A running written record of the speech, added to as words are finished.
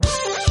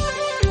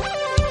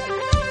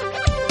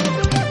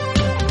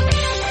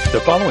The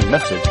following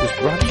message was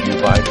brought to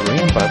you by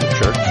Berean Bible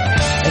Church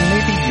and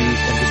may be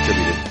used and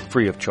distributed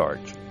free of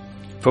charge.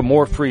 For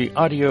more free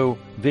audio,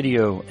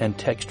 video, and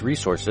text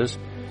resources,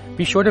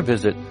 be sure to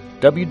visit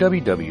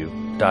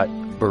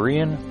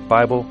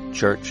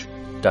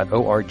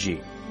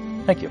www.bereanbiblechurch.org.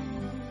 Thank you.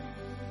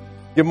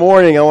 Good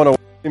morning. I want to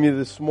welcome you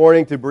this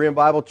morning to Berean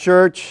Bible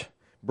Church.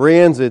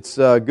 Bereans, it's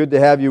good to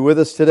have you with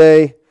us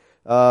today.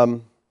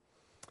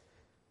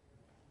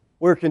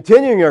 We're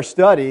continuing our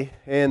study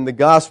in the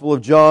Gospel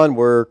of John.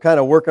 We're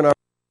kind of working our way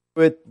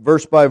through it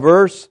verse by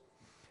verse.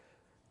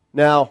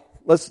 Now,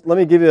 let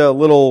me give you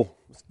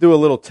let's do a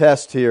little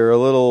test here, a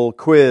little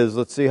quiz.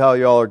 Let's see how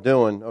y'all are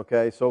doing,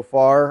 okay, so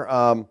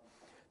far.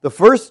 The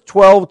first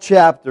 12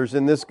 chapters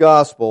in this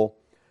Gospel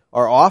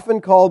are often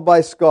called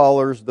by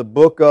scholars the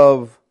book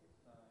of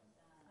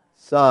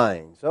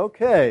signs.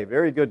 Okay,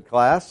 very good,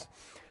 class.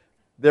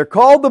 They're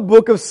called the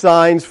book of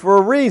signs for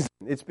a reason.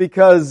 It's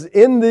because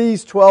in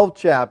these 12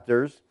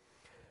 chapters,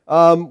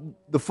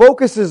 the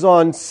focus is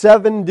on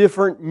 7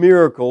 different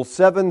miracles,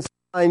 7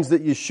 signs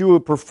that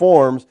Yeshua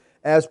performs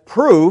as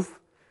proof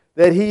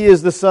that He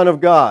is the Son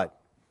of God.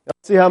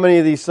 Let's see how many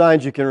of these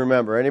signs you can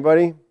remember.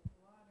 Anybody?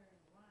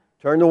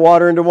 Turn the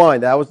water into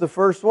wine. That was the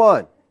first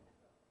one.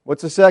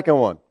 What's the second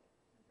one?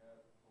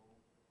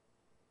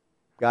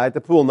 Guy at the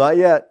pool. Not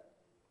yet.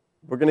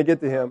 We're going to get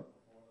to him.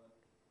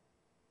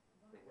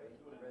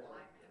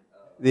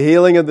 The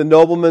healing of the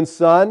nobleman's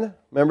son.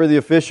 Remember the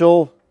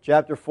official,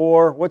 chapter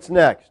 4. What's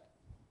next?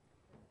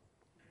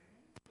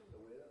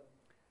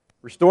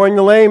 Restoring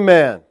the lame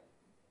man.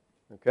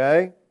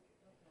 Okay.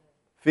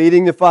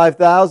 Feeding the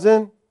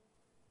 5,000.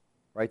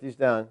 Write these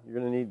down. You're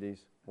going to need these.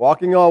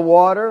 Walking on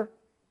water.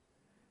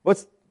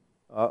 Let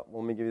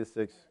me give you the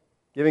 6.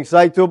 Giving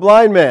sight to a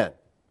blind man.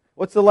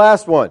 What's the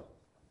last one?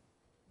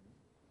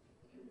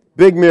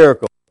 Big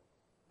miracle.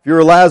 If you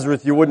were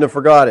Lazarus, you wouldn't have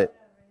forgot it.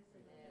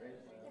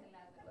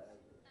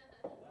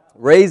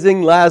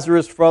 Raising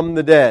Lazarus from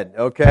the dead,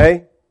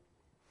 okay?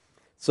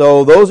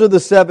 So those are the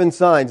 7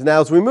 signs.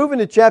 Now, as we move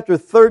into chapter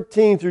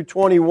 13 through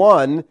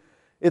 21,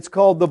 it's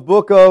called the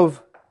book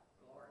of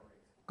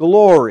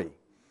glory.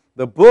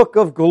 The book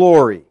of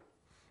glory.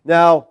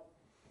 Now,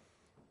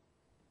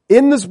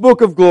 in this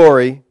book of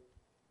glory,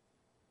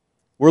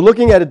 we're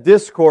looking at a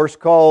discourse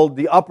called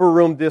the Upper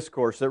Room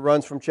Discourse that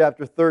runs from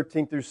chapter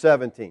 13 through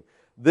 17.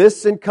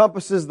 This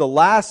encompasses the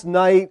last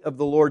night of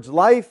the Lord's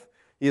life.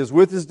 He is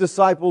with His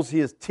disciples. He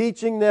is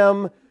teaching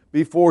them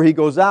before He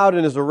goes out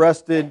and is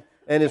arrested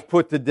and is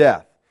put to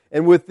death.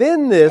 And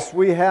within this,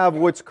 we have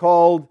what's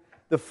called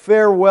the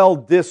farewell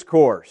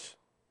discourse.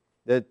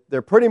 That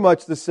they're pretty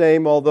much the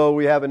same, although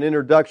we have an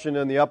introduction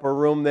in the upper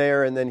room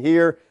there. And then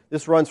here,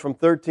 this runs from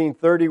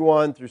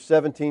 13:31 through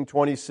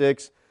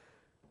 17:26.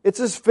 It's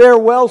His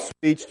farewell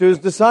speech to His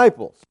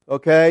disciples.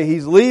 Okay,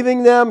 He's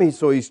leaving them,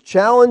 so He's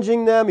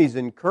challenging them, He's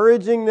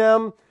encouraging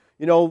them.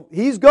 You know,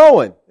 He's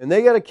going, and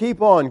they got to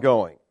keep on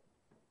going.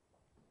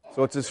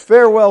 So it's His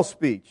farewell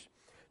speech.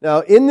 Now,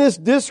 in this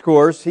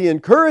discourse, He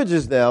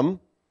encourages them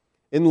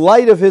in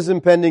light of His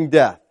impending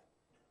death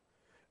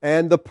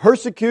and the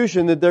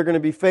persecution that they're going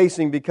to be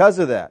facing because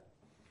of that.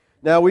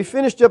 Now, we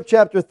finished up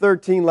chapter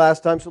 13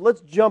 last time, so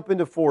let's jump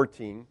into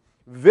 14.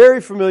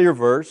 Very familiar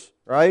verse,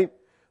 right?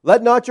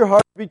 Let not your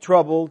heart be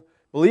troubled.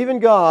 Believe in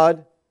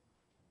God.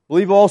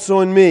 Believe also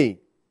in me.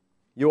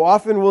 You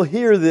often will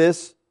hear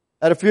this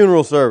at a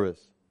funeral service,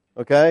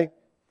 okay?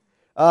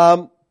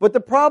 But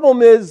the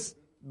problem is,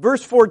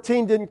 verse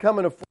 14 didn't come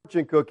in a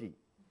fortune cookie,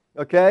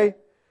 okay?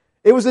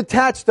 It was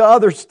attached to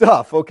other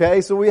stuff, okay?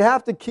 So we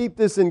have to keep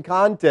this in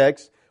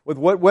context with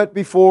what went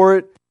before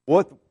it,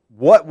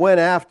 what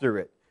went after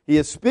it. He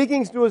is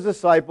speaking to His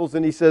disciples,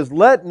 and He says,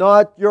 let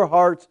not your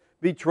hearts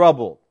be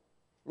troubled.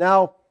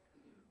 Now,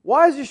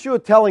 why is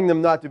Yeshua telling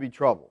them not to be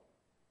troubled?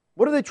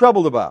 What are they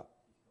troubled about?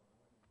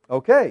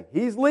 Okay,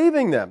 He's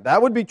leaving them.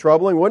 That would be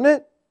troubling, wouldn't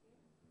it?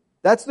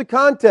 That's the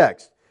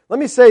context. Let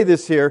me say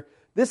this here.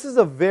 This is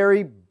a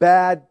very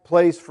bad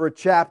place for a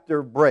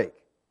chapter break.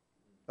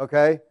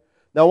 Okay?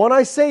 Now, when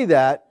I say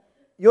that,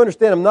 you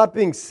understand I'm not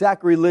being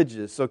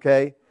sacrilegious,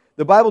 okay?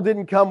 The Bible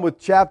didn't come with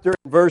chapter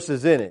and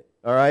verses in it,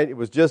 all right? It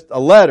was just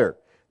a letter.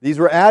 These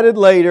were added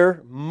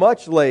later,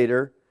 much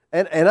later,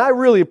 and I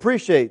really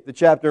appreciate the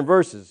chapter and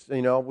verses.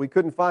 You know, we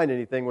couldn't find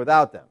anything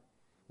without them.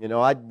 You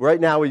know, right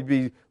now we'd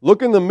be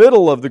looking in the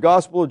middle of the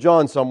Gospel of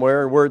John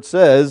somewhere where it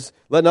says,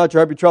 let not your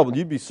heart be troubled.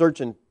 You'd be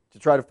searching to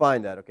try to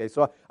find that, okay?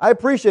 So I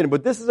appreciate it,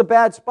 but this is a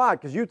bad spot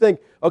because you think,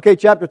 okay,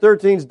 chapter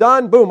 13's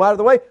done, boom, out of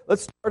the way,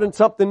 let's start on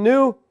something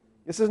new.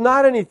 This is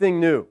not anything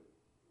new,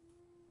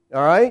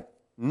 all right?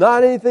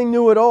 Not anything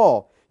new at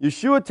all.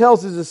 Yeshua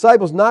tells His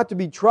disciples not to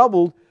be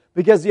troubled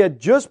because He had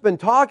just been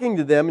talking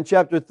to them in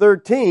chapter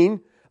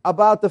 13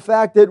 about the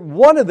fact that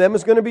one of them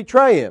is going to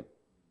betray Him.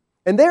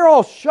 And they're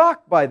all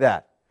shocked by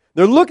that.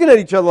 They're looking at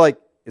each other like,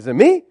 is it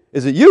me?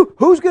 Is it you?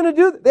 Who's going to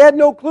do that? They had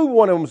no clue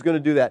one of them was going to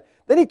do that.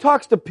 Then He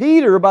talks to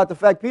Peter about the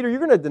fact, Peter, you're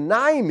going to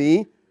deny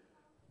me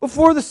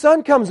before the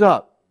sun comes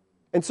up.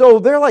 And so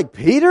they're like,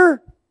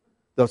 Peter?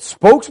 The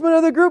spokesman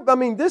of the group? I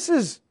mean, this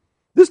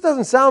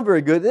doesn't sound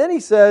very good. And then He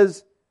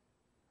says,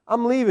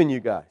 I'm leaving you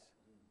guys.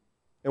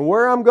 And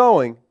where I'm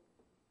going,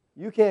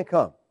 you can't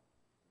come.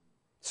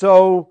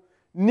 So,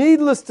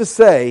 needless to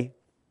say,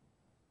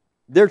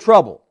 they're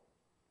troubled.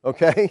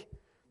 Okay?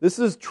 This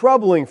is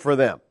troubling for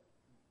them.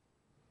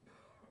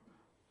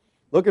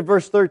 Look at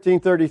verse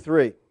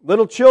 13:33.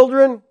 Little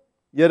children,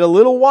 yet a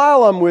little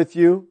while I'm with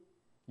you.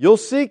 You'll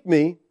seek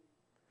me.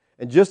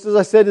 And just as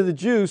I said to the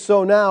Jews,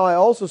 so now I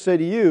also say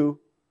to you,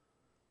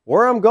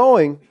 where I'm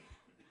going,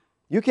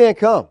 you can't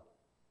come.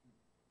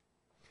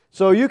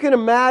 So you can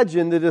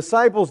imagine the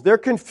disciples, they're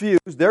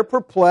confused, they're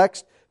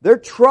perplexed, they're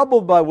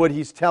troubled by what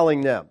he's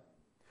telling them.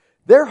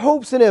 Their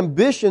hopes and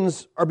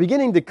ambitions are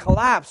beginning to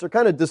collapse, they're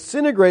kind of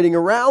disintegrating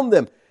around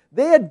them.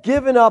 They had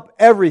given up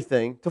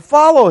everything to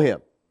follow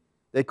him.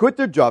 They quit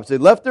their jobs, they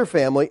left their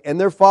family, and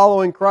they're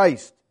following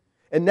Christ.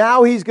 And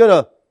now he's going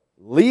to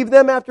leave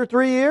them after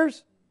 3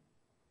 years?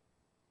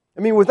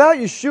 I mean, without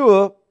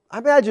Yeshua, I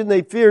imagine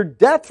they feared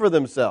death for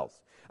themselves.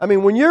 I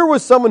mean, when you're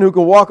with someone who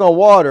can walk on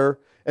water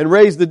and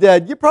raise the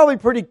dead, you're probably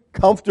pretty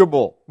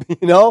comfortable,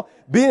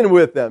 being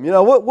with them.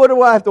 What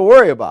do I have to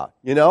worry about,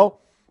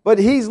 But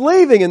he's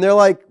leaving, and they're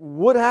like,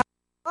 what happened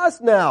to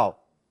us now?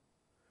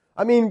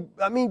 I mean,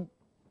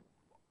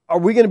 are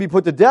we going to be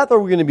put to death? Are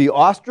we going to be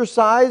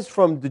ostracized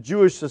from the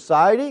Jewish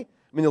society?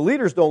 I mean, the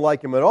leaders don't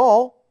like him at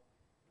all.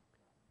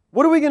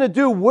 What are we going to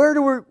do? Where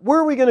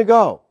are we going to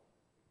go?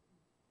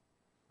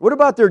 What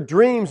about their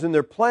dreams and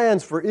their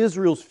plans for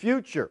Israel's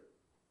future?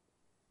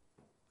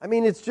 I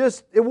mean, it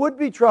would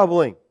be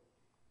troubling.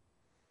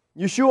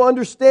 Yeshua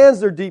understands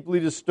they're deeply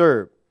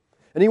disturbed.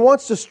 And he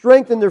wants to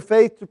strengthen their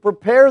faith to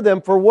prepare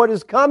them for what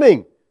is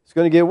coming. It's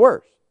going to get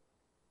worse.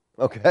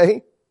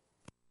 Okay?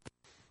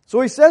 So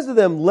he says to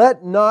them,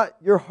 let not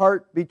your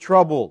heart be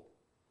troubled.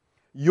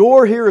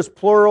 Your here is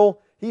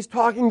plural. He's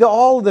talking to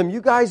all of them. You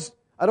guys,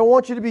 I don't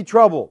want you to be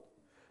troubled.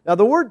 Now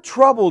the word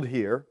troubled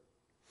here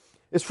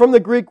is from the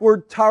Greek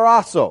word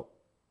tarasso,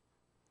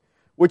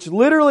 which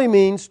literally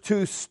means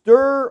to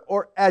stir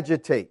or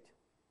agitate.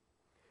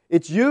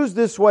 It's used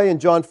this way in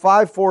John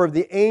 5:4 of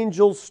the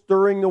angels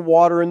stirring the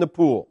water in the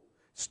pool.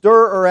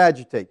 Stir or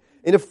agitate.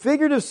 In a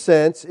figurative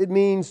sense, it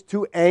means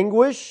to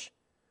anguish,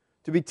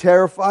 to be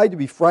terrified, to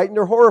be frightened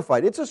or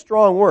horrified. It's a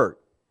strong word.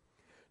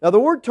 Now the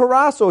word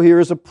tarasso here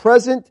is a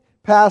present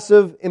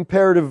passive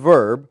imperative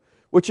verb,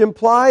 which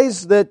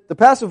implies that, the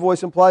passive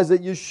voice implies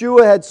that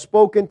Yeshua had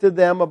spoken to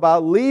them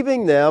about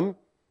leaving them.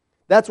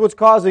 That's what's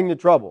causing the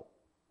trouble.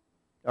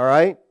 All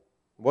right? It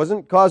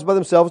wasn't caused by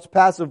themselves, it's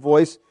passive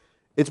voice.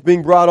 It's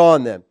being brought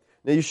on them.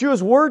 Now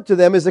Yeshua's word to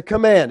them is a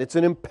command. It's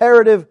an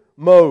imperative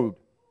mode.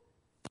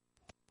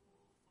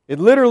 It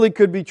literally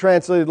could be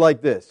translated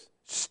like this.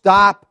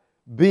 Stop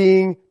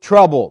being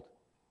troubled.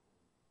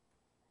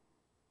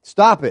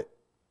 Stop it.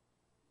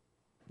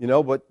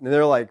 But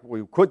they're like,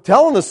 well, quit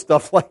telling us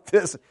stuff like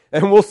this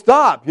and we'll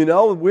stop, We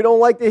don't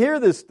like to hear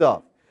this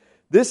stuff.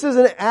 This is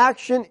an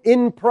action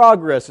in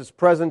progress, it's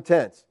present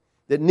tense,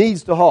 that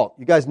needs to halt.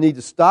 You guys need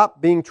to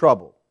stop being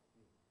troubled.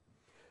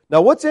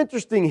 Now what's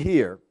interesting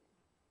here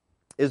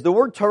is the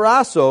word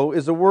tarasso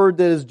is a word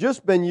that has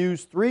just been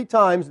used 3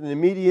 times in the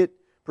immediate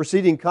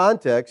preceding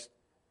context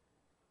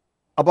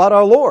about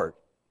our Lord,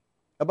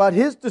 about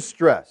His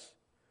distress.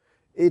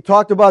 He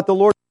talked about the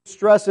Lord's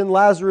distress in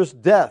Lazarus'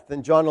 death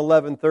in John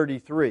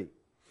 11:33.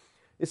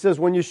 It says,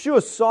 when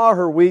Yeshua saw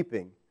her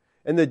weeping,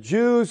 and the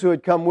Jews who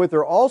had come with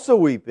her also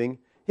weeping,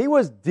 he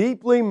was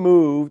deeply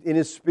moved in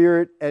his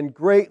spirit and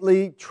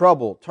greatly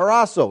troubled.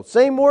 Tarasso,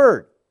 same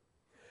word.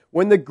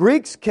 When the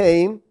Greeks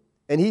came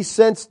and he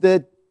sensed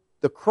that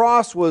the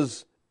cross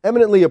was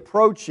eminently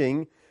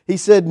approaching, he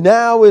said,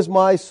 now is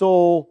my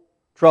soul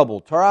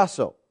troubled.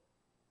 Tarasso.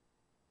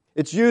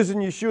 It's used in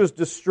Yeshua's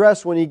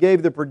distress when he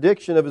gave the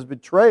prediction of his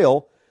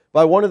betrayal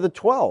by one of the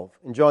 12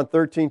 in John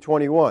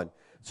 13:21.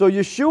 So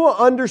Yeshua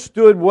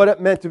understood what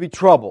it meant to be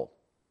troubled.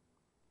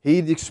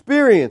 He'd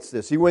experienced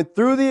this. He went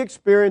through the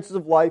experiences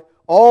of life,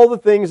 all the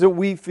things that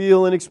we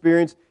feel and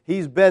experience.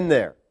 He's been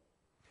there.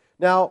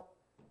 Now,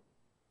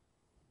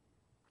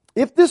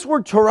 if this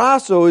word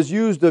tarasso is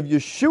used of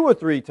Yeshua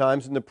 3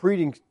 times in the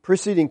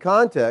preceding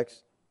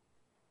context,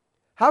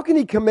 how can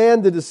he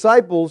command the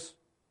disciples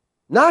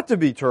not to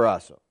be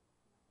tarasso?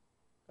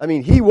 I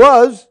mean, he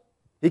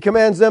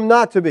commands them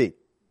not to be.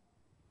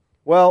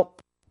 Well,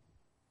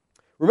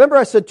 remember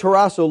I said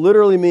tarasso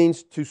literally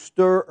means to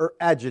stir or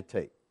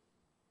agitate.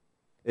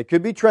 It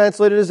could be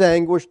translated as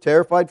anguish,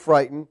 terrified,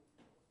 frightened.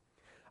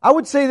 I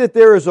would say that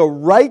there is a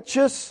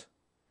righteous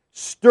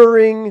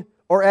stirring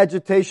or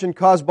agitation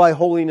caused by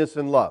holiness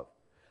and love.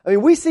 I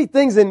mean, we see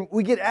things and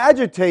we get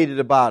agitated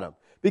about them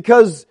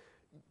because,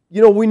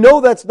 we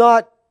know that's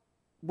not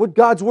what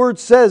God's Word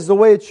says the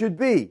way it should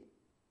be.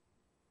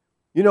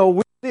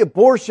 We see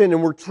abortion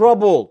and we're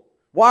troubled.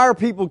 Why are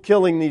people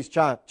killing these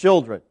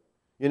children?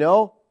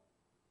 I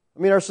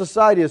mean, our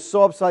society is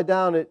so upside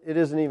down, it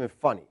isn't even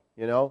funny,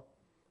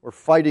 We're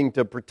fighting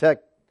to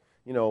protect,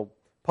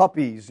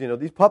 puppies.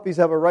 These puppies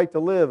have a right to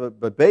live,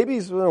 but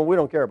babies, we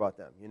don't care about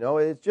them.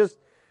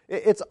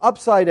 It's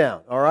upside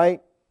down, all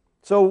right?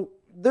 So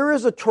there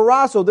is a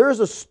tarasso, there is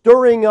a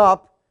stirring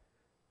up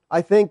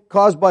I think,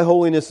 caused by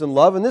holiness and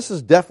love. And this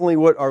is definitely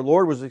what our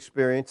Lord was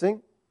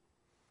experiencing.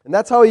 And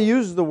that's how He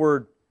uses the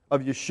word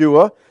of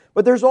Yeshua.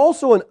 But there's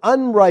also an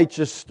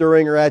unrighteous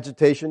stirring or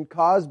agitation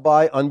caused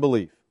by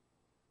unbelief.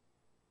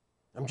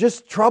 I'm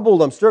just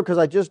troubled, I'm stirred because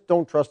I just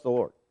don't trust the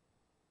Lord.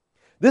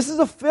 This is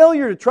a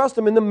failure to trust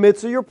Him in the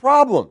midst of your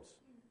problems.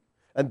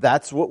 And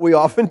that's what we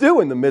often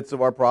do in the midst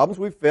of our problems.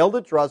 We fail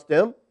to trust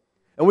Him,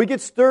 and we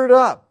get stirred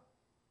up.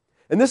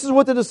 And this is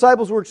what the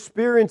disciples were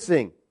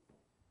experiencing.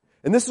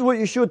 And this is what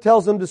Yeshua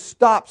tells them to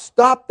stop.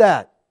 Stop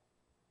that.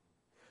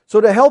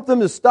 So to help them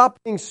to stop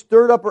being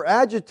stirred up or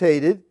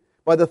agitated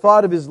by the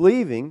thought of His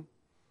leaving,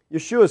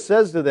 Yeshua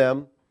says to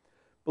them,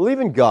 believe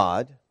in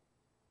God,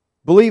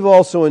 believe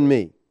also in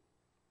me.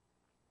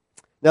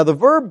 Now the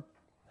verb,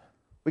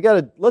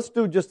 let's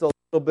do just a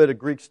little bit of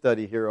Greek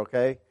study here,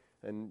 okay?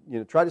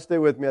 And try to stay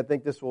with me. I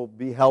think this will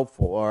be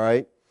helpful, all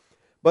right?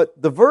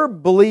 But the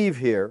verb believe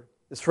here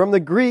is from the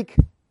Greek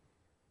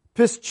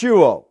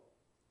pistuo.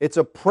 It's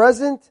a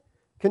present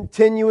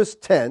continuous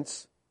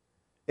tense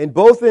in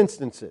both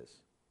instances.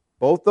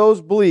 Both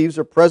those believes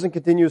are present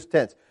continuous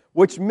tense,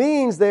 which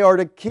means they are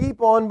to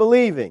keep on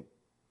believing.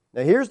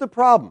 Now here's the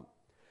problem.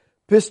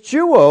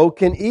 Pistuo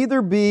can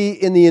either be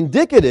in the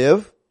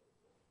indicative,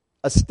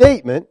 a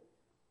statement,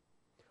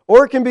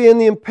 or it can be in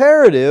the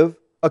imperative,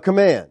 a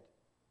command.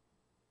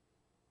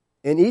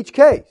 In each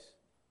case,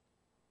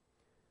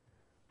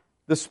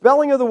 the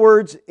spelling of the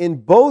words in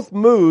both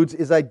moods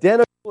is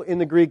identical in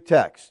the Greek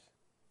text.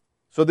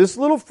 So this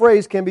little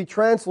phrase can be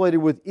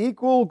translated with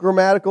equal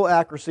grammatical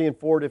accuracy in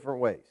 4 different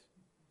ways.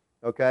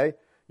 Okay?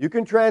 You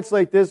can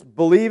translate this,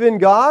 believe in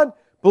God,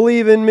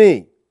 believe in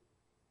me.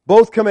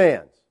 Both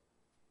commands.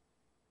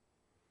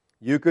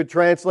 You could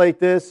translate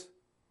this,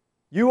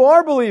 you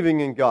are believing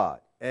in God,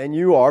 and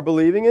you are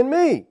believing in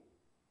me.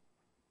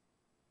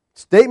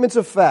 Statements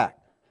of fact.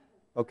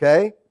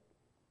 Okay?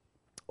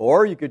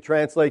 Or you could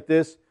translate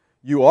this,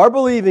 you are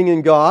believing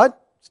in God,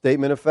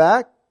 statement of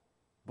fact,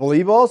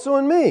 believe also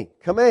in me,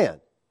 command.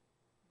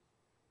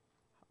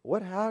 How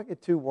did I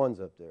get 2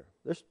 1s up there?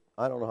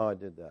 I don't know how I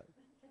did that.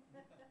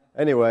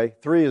 Anyway,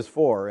 3 is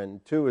 4,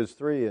 and 2 is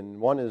 3, and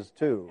 1 is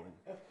 2.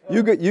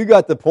 You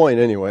got the point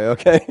anyway,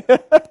 okay?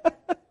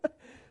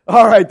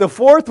 All right, the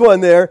 4th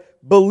one there,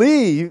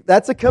 believe,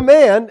 that's a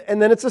command,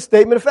 and then it's a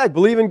statement of fact.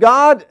 Believe in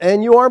God,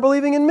 and you are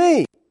believing in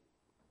me.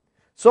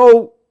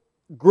 So,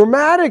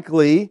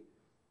 grammatically,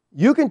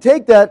 you can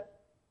take that,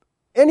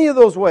 any of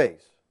those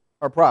ways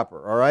are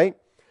proper, all right?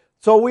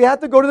 So we have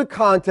to go to the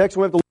context,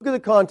 we have to look at the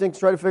context,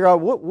 try to figure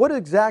out what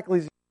exactly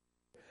is.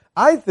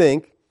 I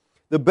think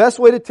the best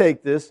way to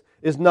take this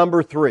is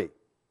number 3,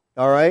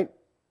 all right?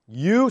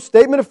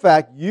 Statement of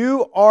fact,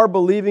 you are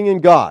believing in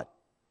God.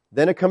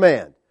 Then a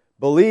command,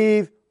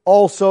 believe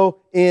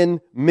also in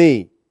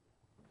me.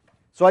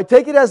 So I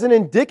take it as an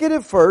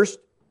indicative first,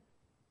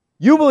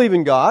 you believe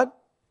in God.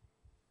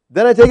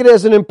 Then I take it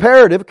as an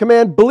imperative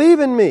command, believe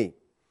in me.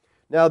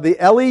 Now the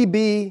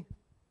LEB,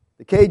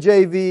 the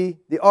KJV,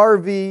 the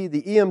RV,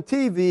 the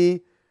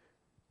EMTV,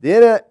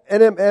 the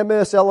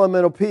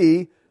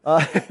NMSLMNOP,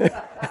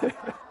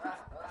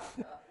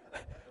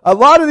 a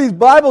lot of these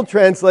Bible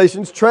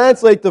translations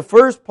translate the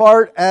first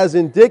part as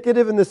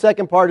indicative and the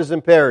second part as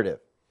imperative.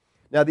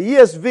 Now the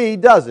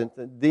ESV doesn't,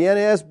 the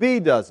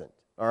NASB doesn't,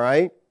 all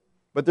right?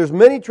 But there's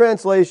many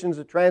translations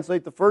that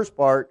translate the first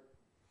part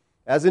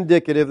as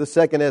indicative, the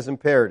second as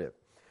imperative.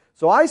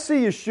 So I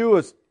see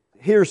Yeshua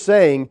here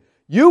saying,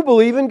 you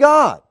believe in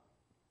God.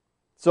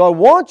 So I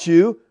want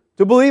you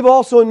to believe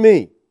also in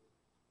me.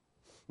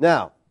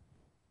 Now,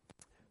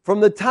 from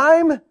the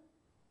time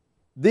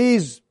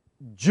these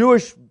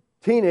Jewish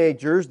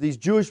teenagers, these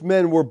Jewish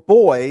men were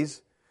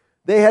boys,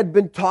 they had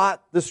been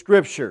taught the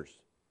Scriptures.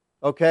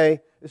 Okay?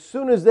 As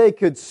soon as they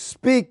could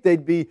speak,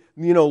 they'd be,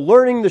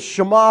 learning the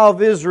Shema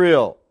of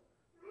Israel.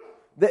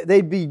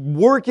 They'd be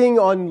working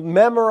on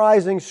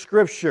memorizing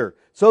Scripture.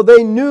 So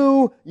they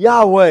knew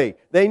Yahweh.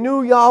 They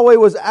knew Yahweh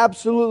was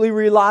absolutely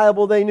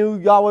reliable. They knew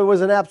Yahweh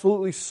was an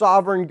absolutely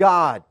sovereign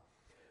God.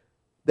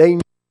 They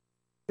knew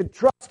they could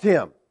trust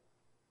Him.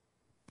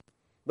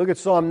 Look at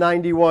Psalm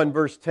 91,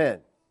 verse 10.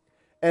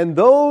 And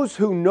those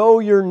who know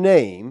your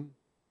name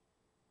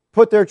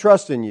put their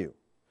trust in you.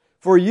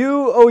 For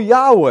you, O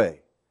Yahweh,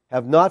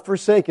 have not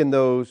forsaken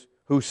those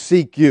who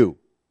seek you.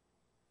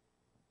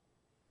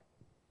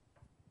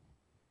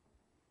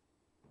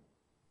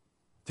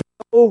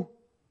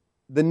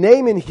 The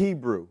name in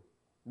Hebrew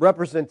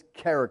represents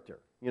character.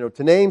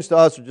 To names to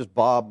us are just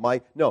Bob,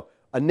 Mike. No,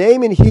 a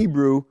name in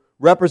Hebrew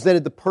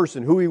represented the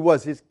person, who he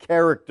was, his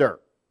character.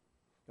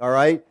 All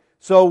right?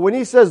 So when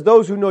he says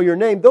those who know your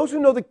name, those who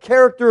know the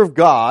character of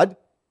God,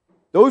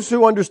 those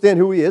who understand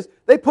who He is,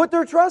 they put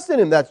their trust in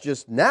Him. That's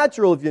just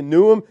natural. If you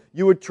knew Him,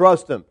 you would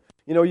trust Him.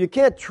 You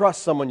can't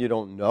trust someone you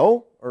don't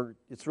know, or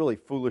it's really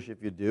foolish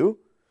if you do.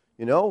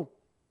 You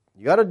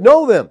got to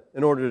know them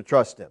in order to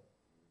trust Him.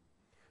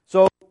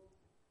 So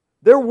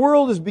their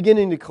world is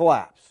beginning to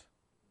collapse.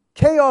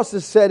 Chaos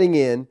is setting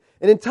in,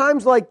 and in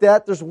times like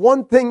that, there's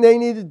one thing they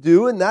need to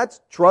do, and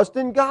that's trust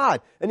in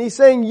God. And He's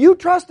saying, you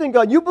trust in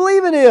God, you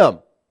believe in Him.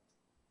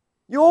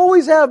 You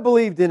always have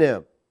believed in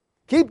Him.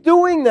 Keep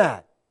doing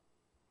that.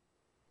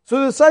 So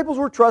the disciples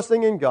were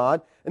trusting in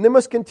God, and they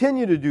must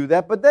continue to do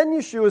that. But then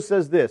Yeshua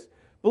says this,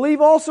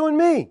 believe also in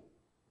me.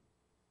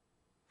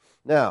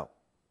 Now,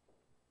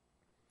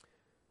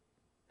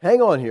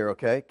 hang on here,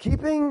 okay?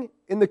 Keeping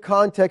in the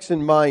context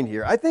in mind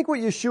here, I think what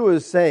Yeshua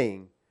is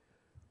saying,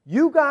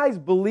 you guys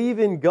believe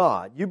in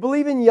God. You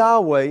believe in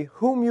Yahweh,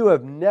 whom you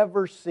have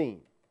never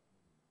seen.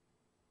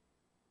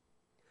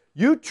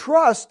 You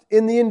trust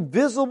in the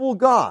invisible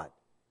God.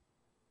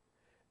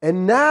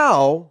 And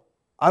now,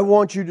 I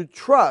want you to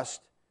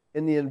trust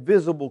in the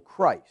invisible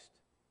Christ.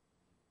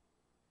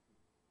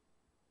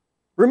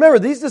 Remember,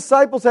 these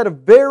disciples had a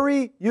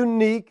very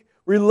unique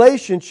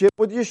relationship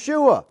with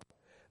Yeshua.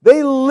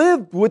 They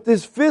lived with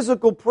this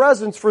physical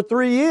presence for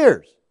 3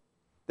 years.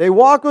 They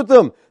walked with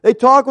Him. They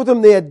talked with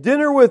Him. They had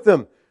dinner with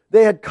Him.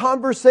 They had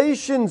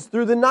conversations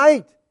through the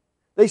night.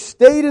 They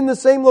stayed in the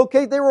same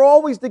location. They were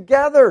always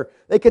together.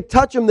 They could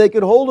touch Him. They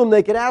could hold Him.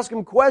 They could ask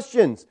Him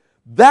questions.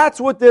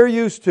 That's what they're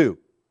used to.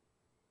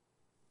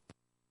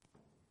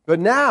 But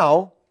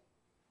now,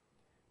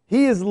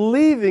 He is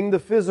leaving the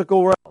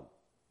physical realm.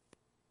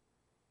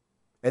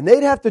 And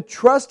they'd have to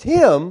trust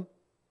Him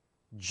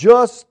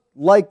just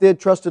like they had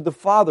trusted the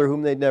Father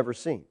whom they'd never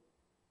seen.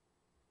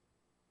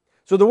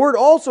 So the word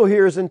also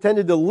here is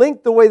intended to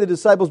link the way the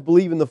disciples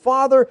believe in the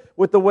Father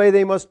with the way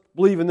they must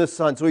believe in the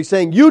Son. So He's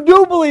saying, you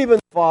do believe in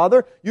the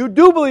Father, you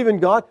do believe in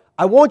God,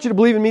 I want you to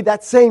believe in me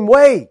that same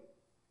way.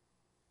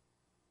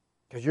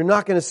 Because you're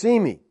not going to see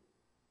me.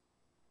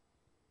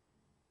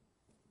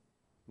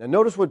 Now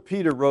notice what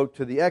Peter wrote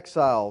to the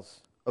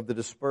exiles of the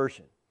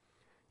dispersion.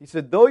 He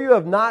said, though you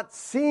have not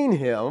seen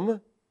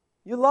Him,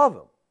 you love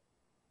Him.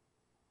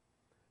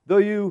 Though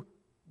you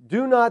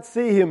do not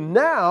see Him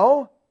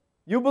now,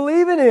 you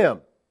believe in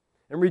Him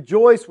and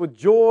rejoice with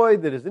joy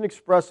that is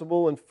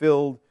inexpressible and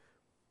filled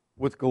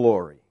with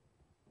glory.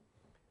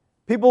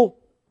 People,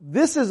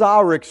 this is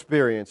our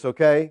experience,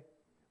 okay?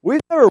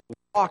 We've never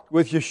walked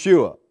with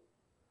Yeshua.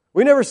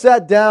 We never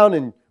sat down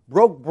and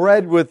broke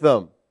bread with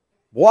Him,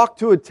 walked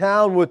to a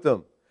town with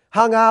Him,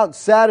 hung out and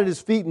sat at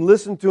His feet and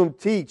listened to Him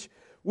teach.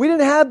 We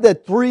didn't have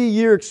that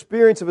 3-year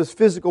experience of His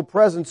physical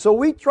presence, so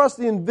we trust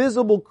the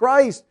invisible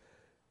Christ.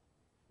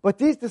 But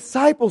these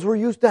disciples were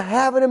used to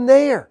having Him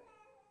there.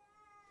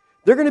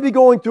 They're going to be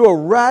going through a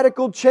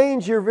radical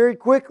change here very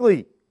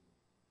quickly.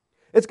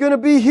 It's going to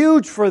be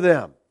huge for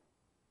them.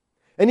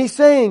 And He's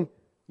saying,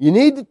 you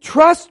need to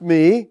trust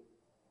me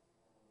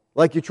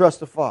like you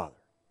trust the Father.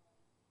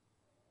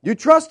 You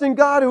trust in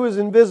God who is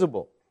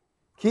invisible.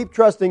 Keep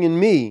trusting in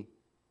me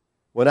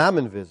when I'm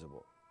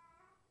invisible.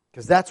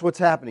 Because that's what's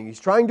happening. He's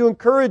trying to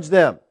encourage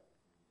them.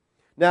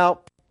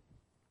 Now,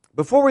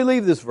 before we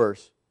leave this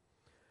verse,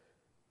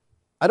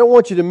 I don't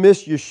want you to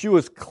miss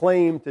Yeshua's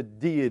claim to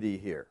deity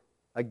here.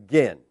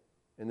 Again,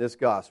 in this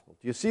gospel.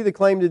 Do you see the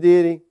claim to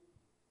deity?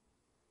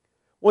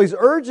 Well, He's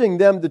urging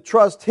them to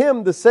trust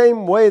Him the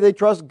same way they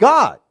trust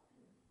God.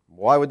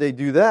 Why would they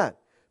do that?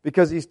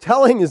 Because He's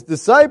telling His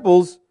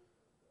disciples,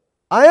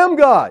 I am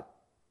God.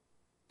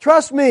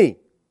 Trust me.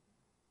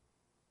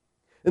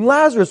 And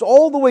Lazarus,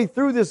 all the way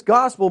through this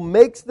gospel,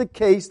 makes the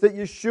case that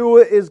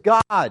Yeshua is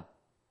God.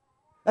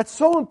 That's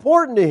so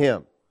important to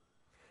him.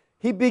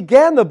 He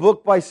began the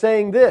book by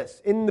saying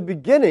this, in the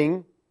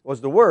beginning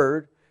was the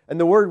Word, and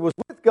the Word was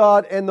with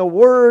God, and the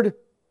Word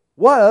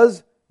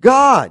was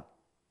God.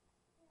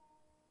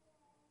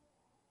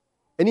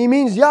 And he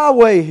means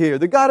Yahweh here,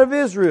 the God of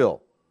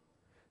Israel.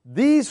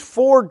 These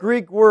 4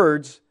 Greek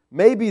words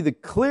may be the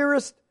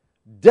clearest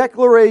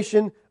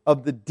declaration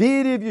of the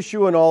deity of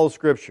Yeshua in all of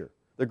Scripture.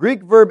 The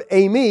Greek verb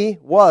eimi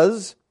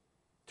was,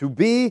 to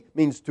be,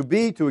 means to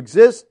be, to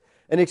exist,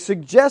 and it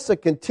suggests a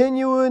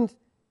continued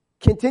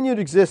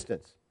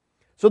existence.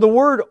 So the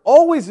Word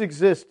always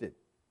existed.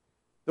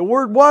 The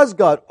Word was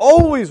God,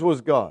 always was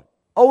God,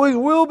 always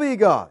will be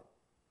God.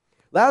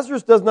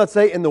 Lazarus does not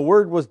say, and the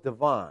Word was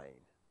divine.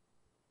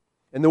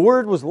 And the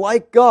Word was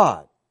like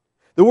God.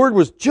 The Word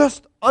was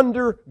just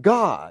under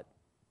God.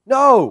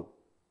 No.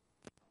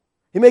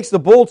 He makes the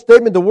bold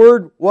statement, the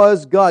Word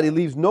was God. He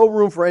leaves no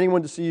room for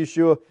anyone to see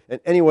Yeshua in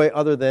any way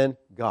other than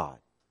God.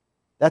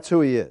 That's who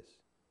He is.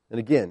 And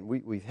again,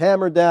 we've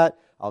hammered that.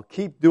 I'll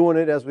keep doing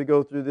it as we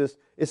go through this.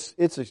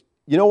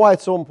 You know why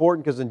it's so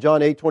important? Because in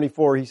John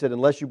 8:24, He said,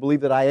 unless you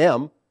believe that I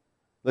am,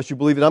 unless you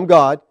believe that I'm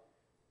God,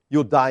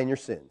 you'll die in your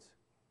sins.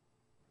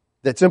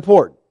 That's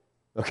important.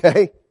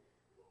 Okay?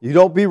 You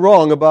don't be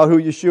wrong about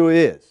who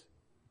Yeshua is.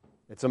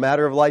 It's a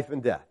matter of life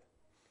and death.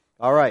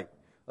 All right,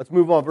 let's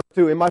move on. Verse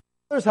 2, in my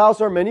Father's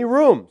house are many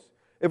rooms.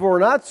 If it were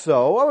not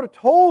so, I would have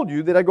told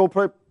you that I go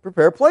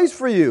prepare a place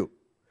for you.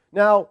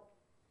 Now,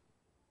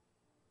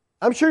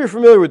 I'm sure you're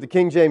familiar with the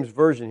King James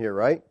Version here,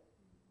 right?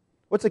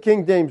 What's the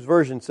King James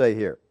Version say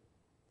here?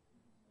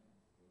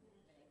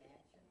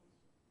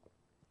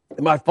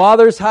 In my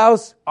Father's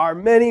house are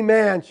many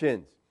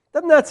mansions.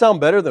 Doesn't that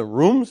sound better than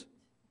rooms?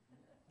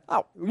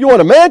 Oh, you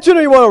want a mansion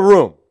or you want a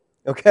room?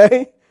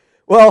 Okay?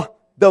 Well,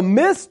 the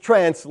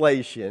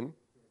mistranslation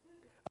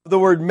the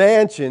word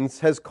mansions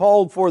has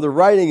called for the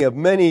writing of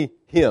many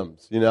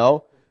hymns, you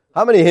know.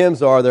 How many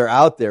hymns are there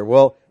out there?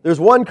 Well, there's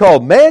one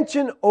called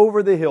Mansion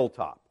Over the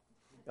Hilltop.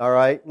 All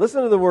right?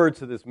 Listen to the words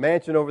to this,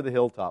 Mansion Over the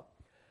Hilltop.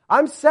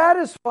 I'm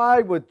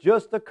satisfied with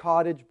just a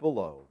cottage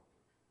below,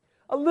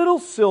 a little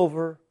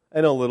silver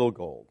and a little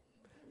gold.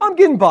 I'm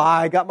getting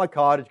by, got my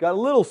cottage, got a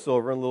little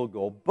silver and a little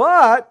gold.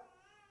 But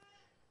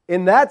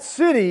in that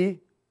city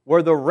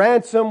where the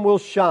ransom will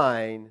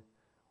shine,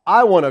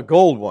 I want a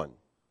gold one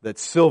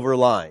that's silver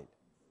lined.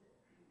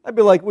 I'd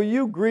be like, well,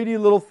 you greedy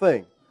little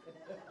thing.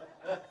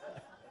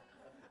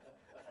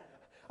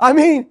 I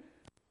mean,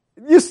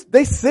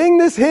 they sing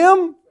this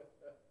hymn?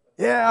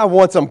 Yeah, I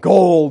want some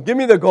gold. Give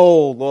me the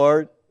gold,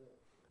 Lord.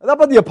 And how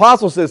about the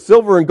apostle says,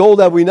 silver and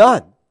gold have we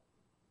none.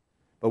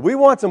 But we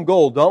want some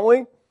gold, don't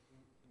we?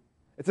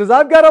 It says,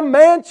 I've got a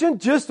mansion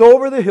just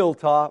over the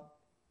hilltop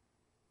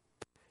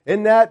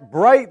in that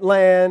bright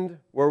land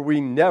where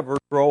we never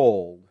grow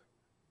old.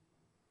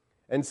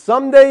 And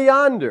someday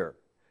yonder,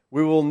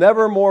 we will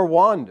never more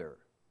wander,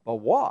 but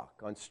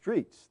walk on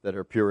streets that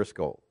are purest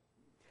gold.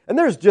 And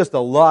there's just a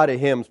lot of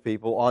hymns,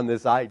 people, on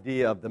this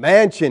idea of the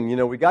mansion. You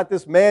know, we got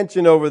this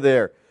mansion over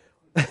there.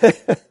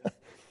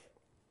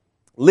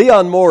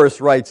 Leon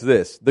Morris writes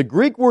this: the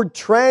Greek word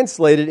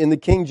translated in the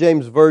King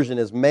James Version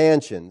as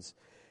mansions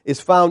is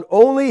found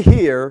only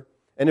here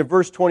and in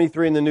verse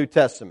 23 in the New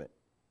Testament.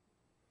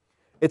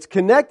 It's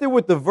connected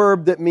with the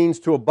verb that means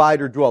to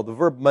abide or dwell, the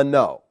verb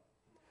mano,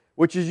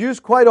 which is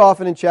used quite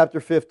often in chapter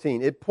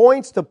 15. It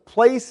points to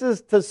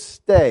places to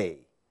stay.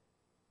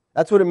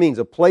 That's what it means,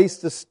 a place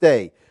to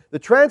stay. The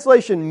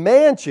translation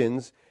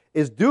mansions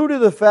is due to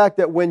the fact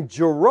that when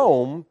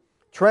Jerome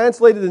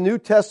translated the New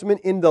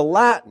Testament into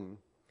Latin,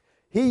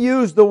 he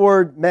used the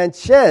word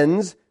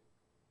mansions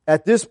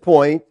at this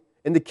point,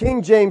 and the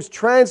King James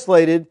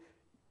translators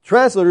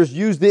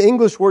used the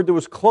English word that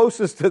was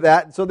closest to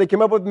that, and so they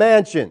came up with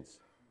mansions.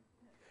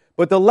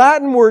 But the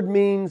Latin word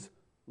means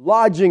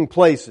lodging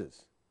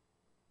places.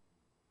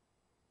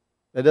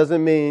 That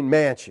doesn't mean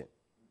mansion.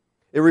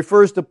 It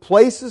refers to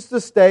places to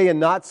stay and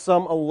not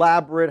some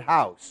elaborate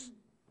house.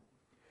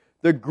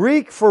 The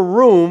Greek for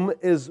room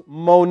is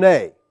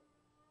mone,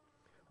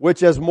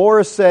 which, as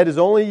Morris said, is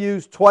only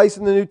used twice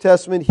in the New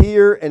Testament,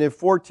 here and in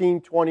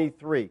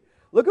 14:23.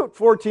 Look at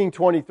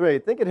 14:23. I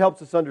think it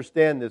helps us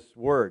understand this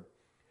word.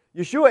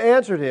 Yeshua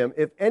answered him,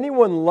 if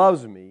anyone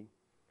loves me,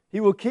 he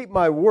will keep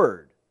my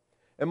word,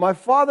 and my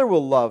Father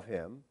will love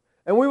him,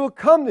 and we will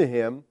come to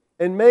him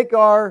and make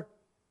our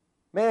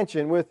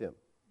mansion with him.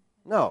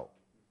 No,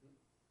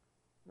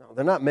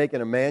 they're not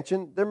making a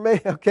mansion.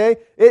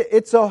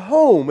 It's a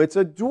home. It's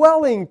a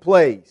dwelling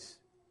place.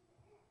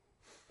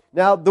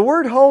 Now, the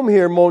word home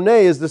here, mone,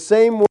 is the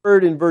same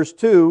word in verse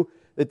 2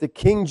 that the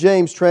King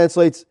James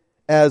translates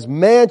as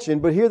mansion,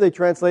 but here they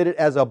translate it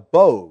as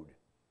abode.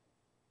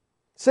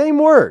 Same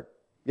word.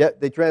 Yet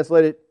they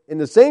translate it in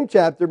the same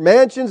chapter,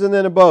 mansions and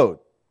then abode.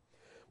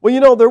 Well, you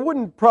know, there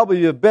wouldn't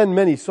probably have been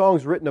many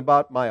songs written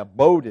about my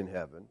abode in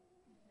heaven.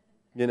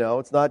 You know,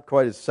 it's not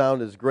quite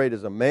as great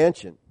as a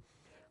mansion.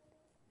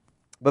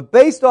 But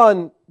based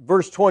on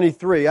verse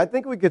 23, I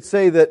think we could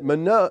say that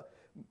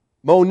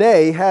mone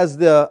has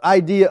the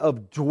idea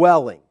of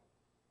dwelling.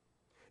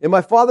 In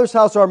my Father's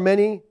house are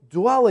many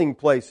dwelling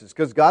places,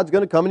 because God's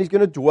going to come and He's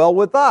going to dwell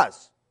with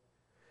us.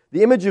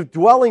 The image of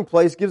dwelling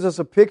place gives us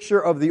a picture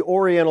of the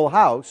Oriental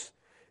house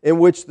in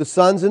which the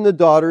sons and the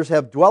daughters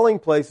have dwelling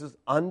places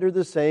under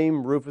the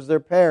same roof as their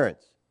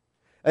parents.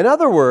 In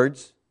other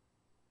words,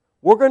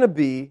 we're going to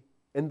be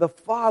in the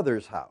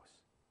Father's house.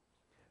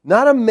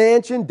 Not a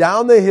mansion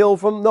down the hill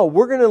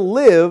we're going to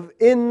live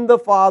in the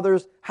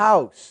Father's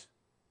house.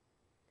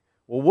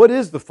 Well, what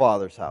is the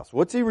Father's house?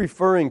 What's He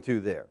referring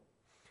to there?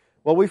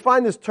 Well, we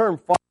find this term,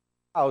 Father's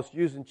house,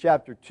 used in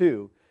chapter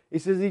 2. He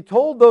says, He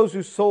told those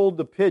who sold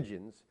the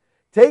pigeons,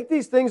 take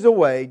these things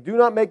away, do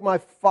not make my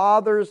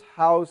Father's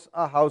house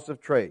a house of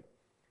trade.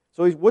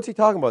 So what's He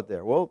talking about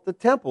there? Well, the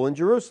temple in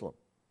Jerusalem.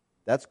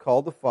 That's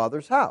called the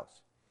Father's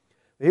house.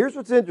 But here's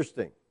what's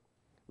interesting.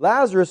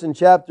 Lazarus in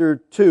chapter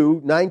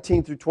 2,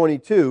 19 through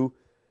 22,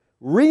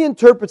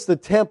 reinterprets the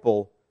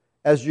temple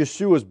as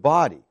Yeshua's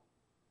body,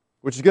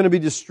 which is going to be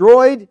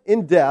destroyed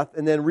in death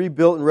and then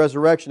rebuilt in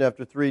resurrection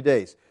after 3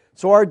 days.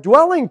 So our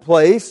dwelling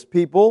place,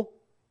 people,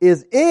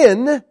 is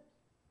in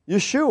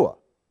Yeshua.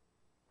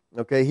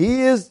 Okay,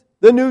 He is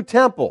the new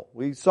temple.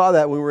 We saw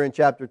that when we were in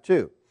chapter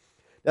 2.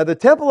 Now, the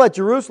temple at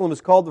Jerusalem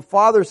is called the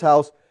Father's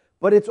house,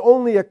 but it's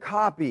only a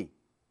copy.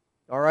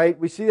 All right,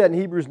 we see that in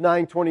Hebrews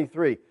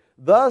 9:23.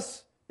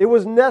 Thus, it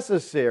was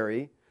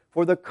necessary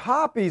for the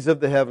copies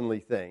of the heavenly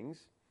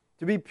things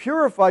to be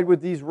purified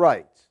with these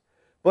rites,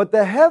 but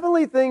the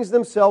heavenly things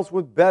themselves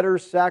with better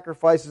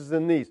sacrifices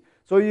than these.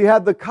 So you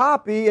have the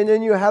copy and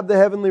then you have the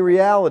heavenly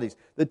realities.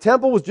 The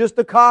temple was just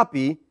a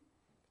copy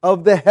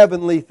of the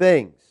heavenly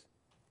things.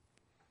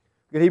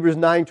 Look at Hebrews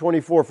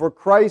 9:24. For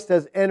Christ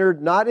has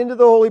entered not into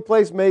the holy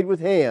place made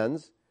with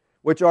hands,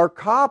 which are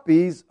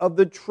copies of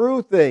the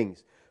true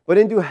things, but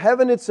into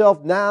heaven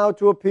itself now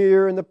to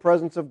appear in the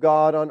presence of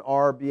God on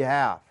our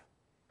behalf.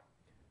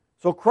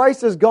 So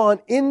Christ has gone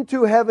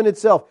into heaven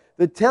itself.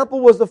 The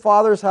temple was the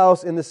Father's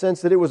house in the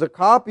sense that it was a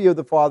copy of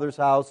the Father's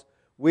house,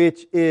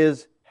 which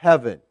is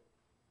heaven.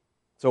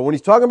 So when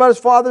he's talking about his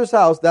Father's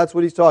house, that's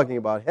what he's talking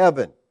about,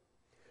 heaven.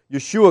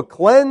 Yeshua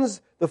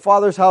cleansed the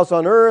Father's house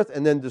on earth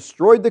and then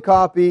destroyed the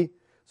copy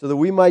so that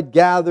he might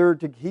gather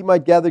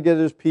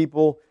together his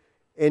people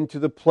into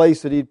the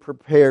place that he'd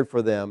prepared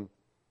for them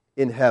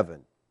in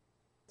heaven.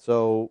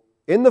 So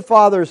in the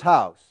Father's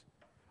house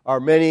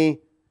are many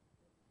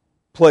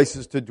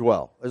places to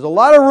dwell. There's a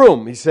lot of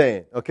room, he's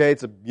saying. Okay,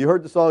 you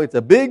heard the song, it's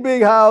a big,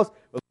 big house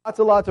with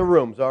lots of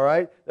rooms, all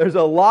right? There's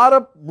a lot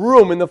of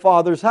room in the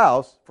Father's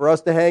house for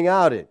us to hang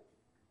out in.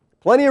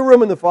 Plenty of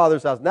room in the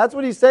Father's house. And that's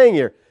what he's saying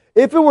here.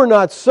 If it were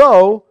not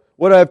so,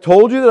 would I have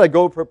told you that I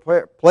go prepare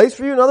a place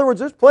for you? In other words,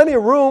 there's plenty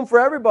of room for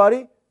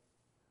everybody.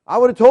 I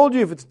would have told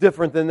you if it's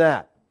different than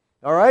that.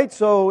 All right?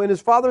 So in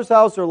his Father's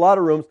house there are a lot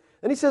of rooms.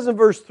 And he says in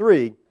verse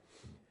 3,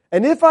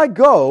 and if I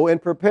go and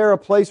prepare a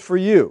place for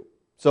you.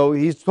 So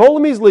he's told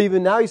him he's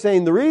leaving. Now he's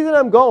saying, the reason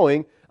I'm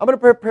going, I'm going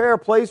to prepare a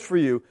place for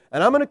you.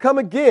 And I'm going to come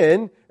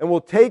again and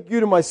will take you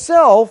to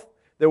myself,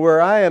 that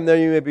where I am, there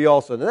you may be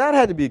also. Now that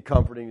had to be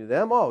comforting to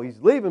them. Oh, he's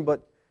leaving,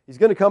 but he's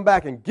going to come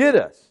back and get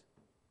us.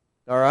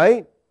 All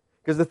right?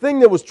 Because the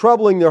thing that was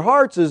troubling their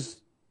hearts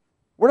is,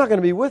 we're not going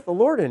to be with the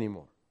Lord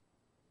anymore.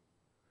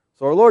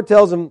 So our Lord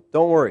tells them,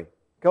 don't worry.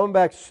 Coming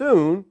back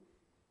soon,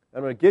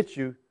 I'm going to get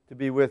you to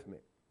be with me.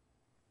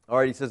 All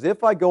right, he says,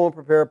 if I go and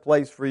prepare a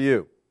place for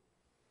you.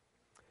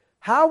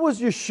 How was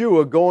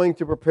Yeshua going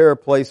to prepare a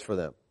place for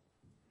them?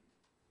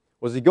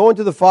 Was he going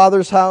to the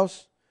Father's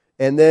house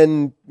and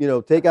then,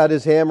 take out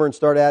his hammer and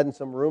start adding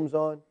some rooms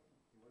on?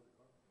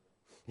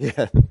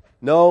 Yeah.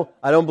 No,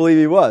 I don't believe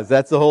he was.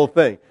 That's the whole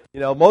thing.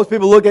 Most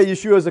people look at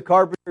Yeshua as a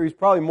carpenter. He's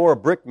probably more a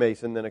brick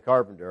mason than a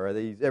carpenter.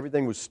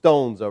 Everything was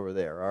stones over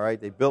there, all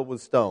right? They built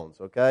with stones,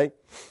 okay?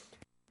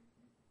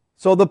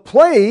 So the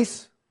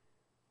place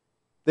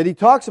that he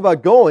talks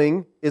about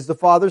going is the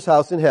Father's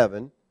house in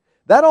heaven.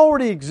 That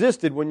already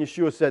existed when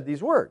Yeshua said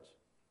these words.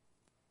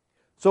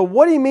 So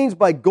what he means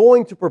by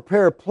going to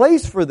prepare a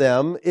place for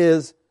them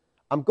is,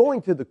 I'm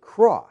going to the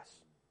cross.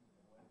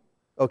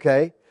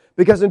 Okay?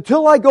 Because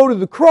until I go to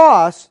the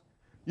cross,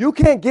 you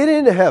can't get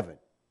into heaven.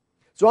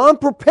 So I'm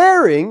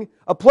preparing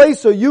a place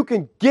so you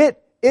can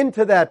get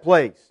into that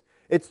place.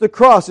 It's the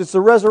cross, it's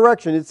the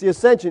resurrection, it's the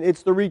ascension,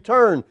 it's the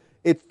return,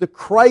 it's the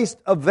Christ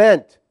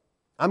event.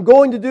 I'm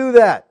going to do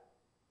that.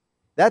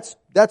 That's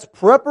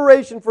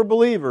preparation for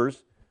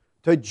believers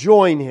to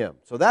join Him.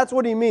 So that's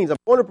what He means. I'm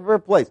going to prepare a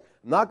place.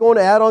 I'm not going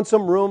to add on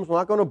some rooms. I'm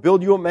not going to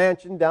build you a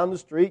mansion down the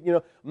street.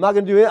 I'm not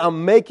going to do it.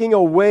 I'm making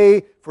a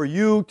way for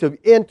you to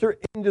enter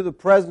into the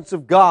presence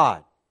of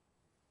God.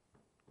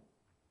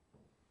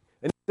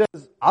 And He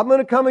says, I'm going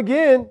to come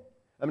again.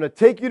 I'm going to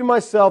take you to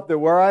myself, that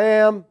where I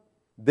am,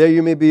 there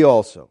you may be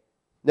also.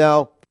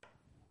 Now,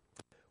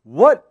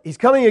 He's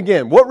coming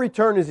again. What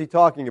return is He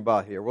talking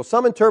about here? Well,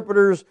 some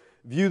interpreters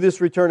view this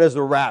return as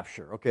the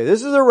rapture. Okay,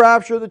 this is a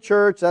rapture of the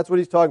church. That's what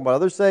He's talking about.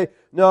 Others say,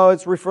 no,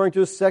 it's referring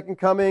to His second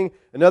coming.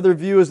 Another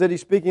view is that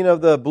He's speaking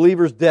of the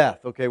believer's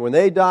death. Okay, when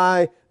they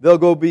die, they'll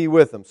go be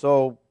with Him.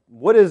 So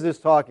what is this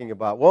talking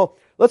about? Well,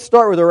 let's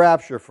start with the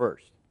rapture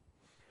first.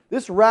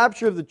 This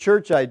rapture of the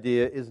church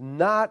idea is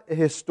not a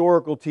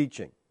historical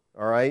teaching.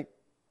 All right?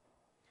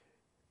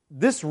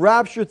 This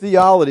rapture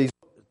theology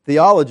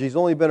has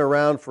only been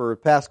around for the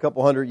past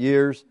couple hundred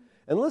years.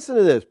 And listen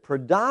to this,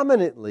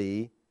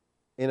 predominantly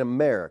in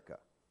America.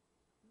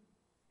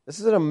 This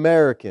is an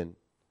American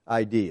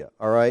idea,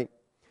 all right?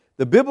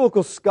 The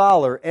biblical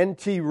scholar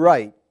N.T.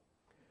 Wright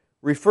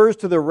refers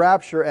to the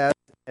rapture as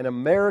an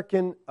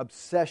American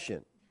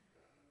obsession.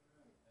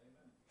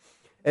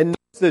 And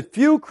notes that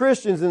few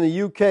Christians in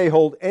the UK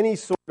hold any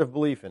sort of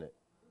belief in it.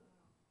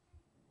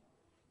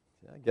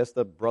 I guess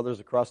the brothers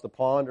across the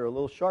pond are a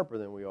little sharper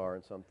than we are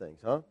in some things,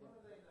 huh?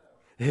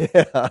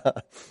 Yeah.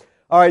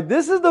 All right,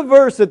 this is the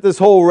verse that this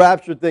whole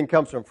rapture thing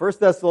comes from. 1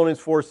 Thessalonians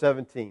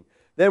 4:17.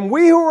 Then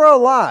we who are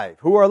alive,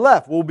 who are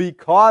left, will be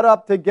caught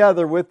up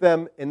together with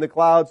them in the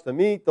clouds to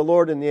meet the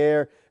Lord in the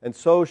air, and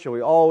so shall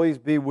we always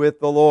be with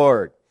the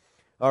Lord.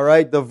 All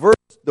right, the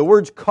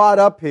words caught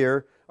up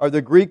here is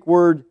the Greek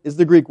word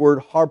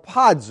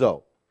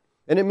harpazo,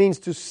 and it means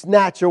to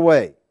snatch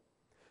away.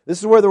 This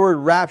is where the word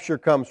rapture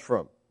comes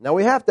from. Now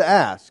we have to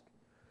ask,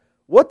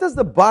 what does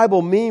the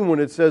Bible mean when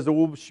it says that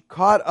we'll be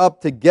caught up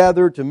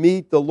together to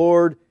meet the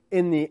Lord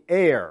in the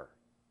air?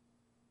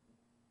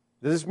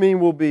 Does this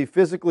mean we'll be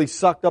physically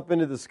sucked up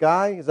into the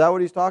sky? Is that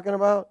what he's talking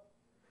about?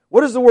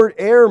 What does the word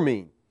air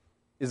mean?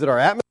 Is it our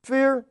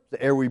atmosphere?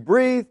 The air we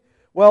breathe?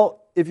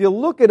 Well, if you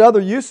look at other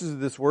uses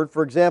of this word,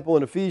 for example,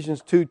 in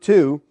Ephesians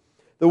 2:2,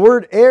 the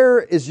word air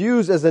is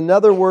used as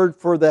another word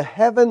for the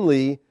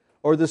heavenly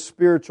or the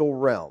spiritual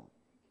realm.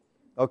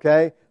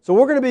 Okay? So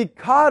we're going to be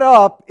caught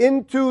up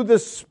into the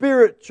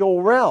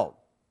spiritual realm.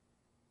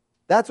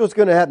 That's what's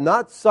going to happen.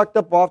 Not sucked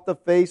up off the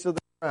face of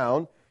the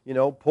ground,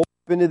 pulled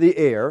up into the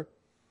air.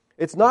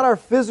 It's not our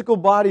physical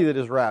body that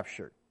is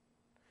raptured.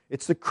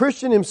 It's the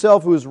Christian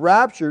himself who is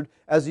raptured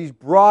as he's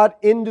brought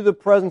into the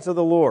presence of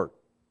the Lord.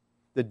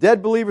 The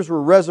dead believers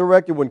were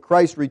resurrected when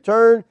Christ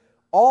returned.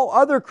 All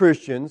other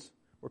Christians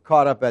were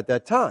caught up at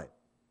that time.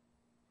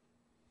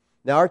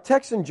 Now, our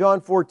text in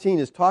John 14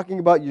 is talking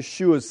about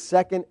Yeshua's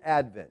second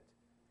advent.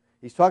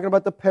 He's talking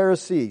about the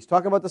parousia. He's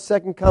talking about the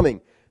second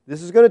coming.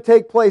 This is going to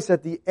take place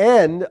at the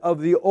end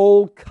of the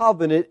Old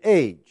Covenant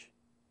age.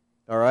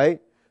 All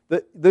right?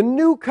 The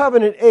New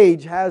Covenant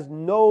age has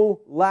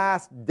no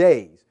last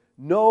days,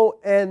 no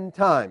end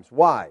times.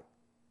 Why?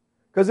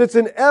 Because it's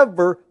an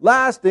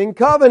everlasting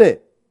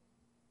covenant.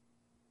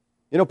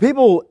 You know,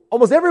 people,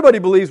 almost everybody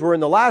believes we're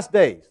in the last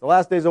days. The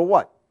last days of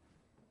what?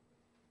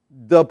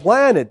 The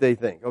planet, they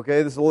think.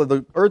 Okay,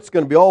 the earth's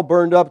going to be all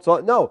burned up. So,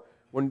 no,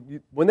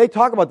 when they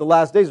talk about the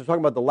last days, they're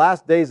talking about the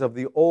last days of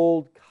the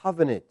Old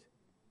Covenant.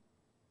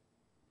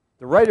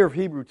 The writer of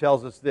Hebrew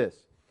tells us this.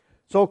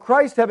 So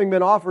Christ, having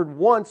been offered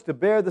once to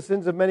bear the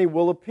sins of many,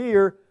 will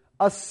appear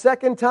a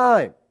second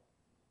time.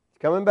 He's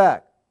coming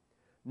back.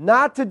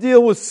 Not to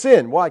deal with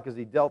sin. Why? Because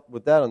he dealt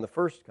with that on the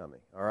first coming.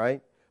 All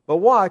right? But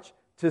watch,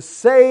 to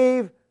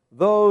save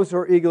those who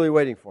are eagerly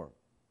waiting for Him.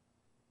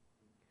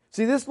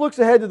 See, this looks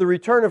ahead to the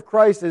return of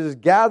Christ as His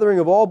gathering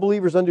of all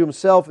believers unto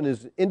Himself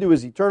and into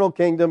His eternal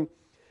kingdom.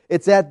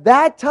 It's at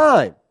that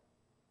time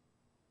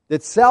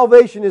that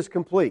salvation is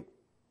complete.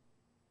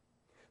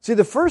 See,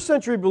 the first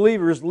century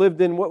believers lived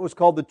in what was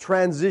called the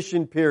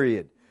transition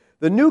period.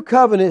 The new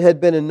covenant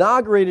had been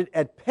inaugurated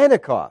at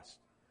Pentecost.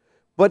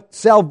 But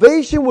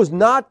salvation was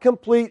not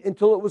complete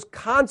until it was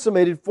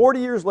consummated 40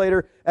 years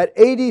later at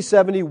AD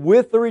 70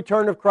 with the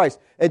return of Christ.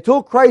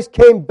 Until Christ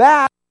came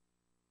back,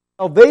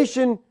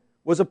 salvation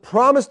was a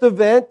promised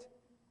event,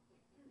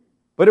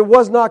 but it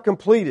was not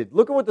completed.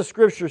 Look at what the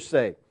Scriptures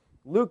say.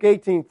 Luke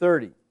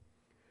 18:30.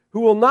 Who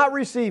will not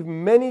receive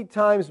many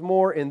times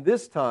more in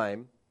this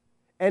time,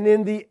 and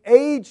in the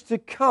age to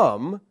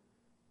come,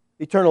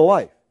 eternal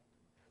life.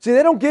 See,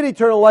 they don't get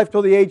eternal life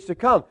till the age to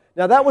come.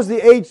 Now, that was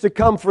the age to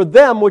come for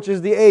them, which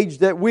is the age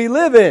that we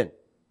live in.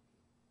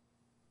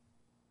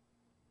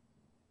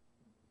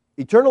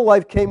 Eternal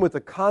life came with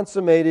the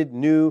consummated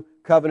new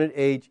covenant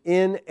age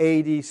in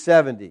AD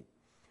 70.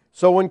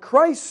 So when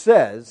Christ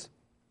says,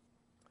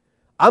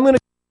 I'm going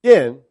to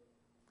begin,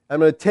 I'm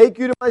going to take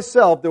you to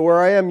myself, that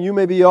where I am you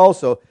may be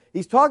also,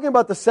 He's talking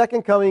about the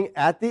second coming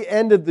at the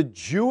end of the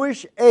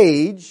Jewish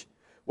age,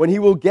 when He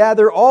will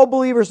gather all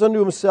believers unto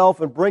Himself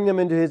and bring them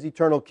into His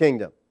eternal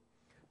kingdom.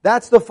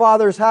 That's the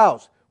Father's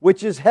house,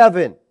 which is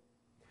heaven.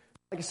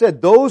 Like I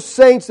said, those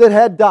saints that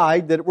had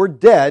died, that were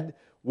dead,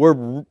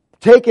 were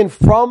taken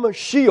from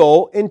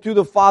Sheol into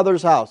the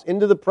Father's house,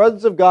 into the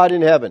presence of God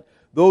in heaven.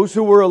 Those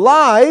who were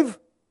alive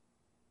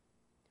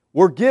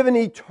were given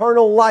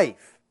eternal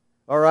life.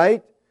 All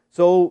right?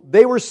 So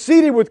they were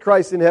seated with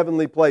Christ in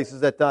heavenly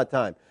places at that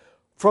time.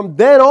 From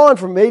then on,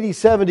 from AD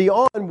 70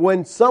 on,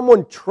 when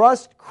someone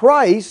trusts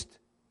Christ,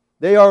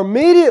 they are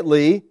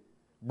immediately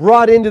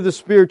brought into the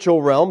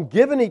spiritual realm,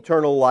 given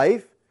eternal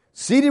life,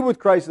 seated with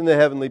Christ in the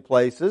heavenly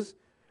places,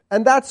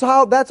 and that's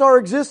our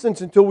existence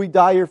until we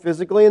die here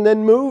physically and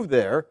then move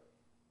there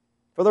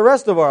for the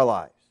rest of our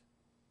lives.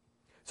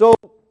 So,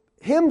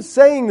 Him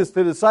saying this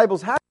to the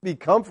disciples has to be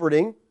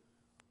comforting.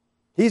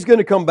 He's going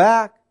to come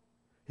back.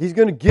 He's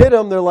going to get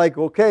them. They're like,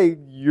 okay,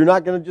 you're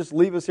not going to just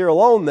leave us here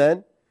alone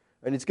then.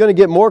 And it's going to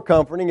get more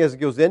comforting as it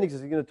goes in,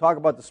 because He's going to talk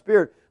about the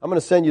Spirit. I'm going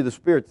to send you the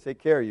Spirit to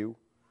take care of you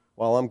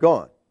while I'm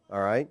gone. All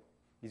right?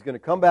 He's going to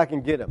come back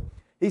and get them.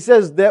 He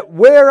says that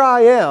where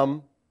I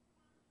am,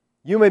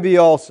 you may be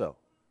also.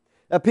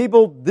 Now,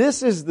 people,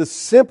 this is the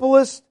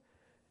simplest,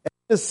 and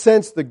in a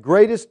sense, the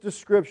greatest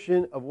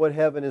description of what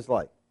heaven is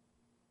like.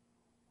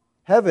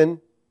 Heaven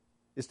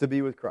is to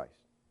be with Christ.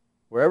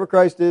 Wherever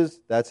Christ is,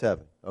 that's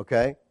heaven.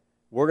 Okay?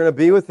 We're going to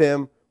be with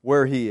Him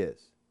where He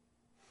is.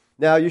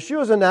 Now,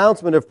 Yeshua's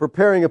announcement of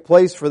preparing a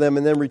place for them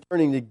and then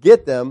returning to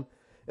get them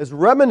is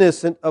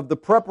reminiscent of the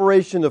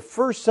preparation the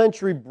first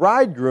century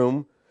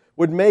bridegroom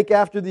would make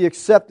after the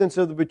acceptance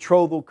of the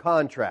betrothal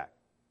contract.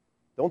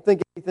 Don't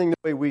think anything the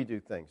way we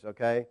do things,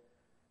 okay?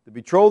 The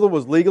betrothal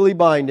was legally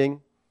binding,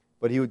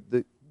 but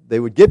they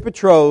would get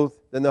betrothed,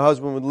 then the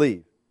husband would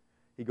leave.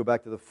 He'd go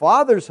back to the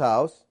father's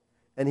house,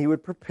 and he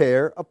would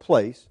prepare a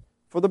place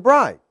for the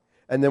bride.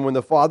 And then when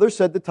the father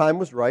said the time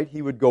was right,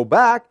 he would go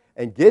back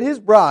and get his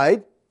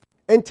bride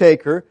and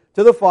take her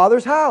to the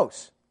Father's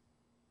house.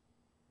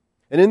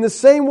 And in the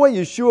same way,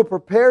 Yeshua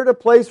prepared a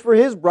place for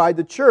His bride,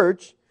 the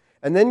church,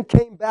 and then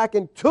came back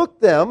and took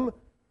them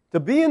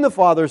to be in the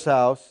Father's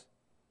house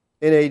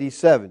in AD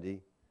 70,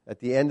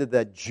 at the end of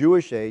that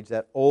Jewish age,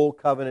 that Old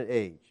Covenant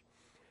age.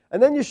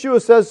 And then Yeshua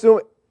says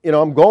to him,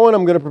 I'm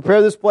going to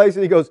prepare this place.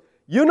 And He goes,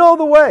 you know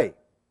the way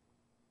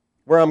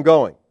where I'm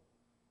going.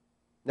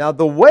 Now,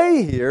 the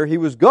way here He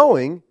was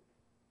going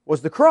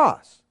was the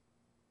cross,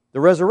 the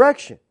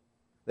resurrection.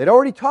 They'd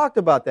already talked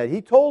about that.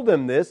 He told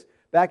them this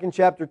back in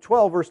chapter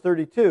 12, verse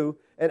 32.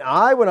 And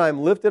I, when I am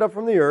lifted up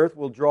from the earth,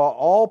 will draw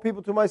all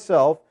people to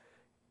myself.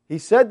 He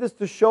said this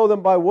to show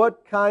them by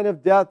what kind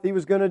of death He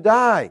was going to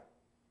die.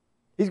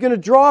 He's going to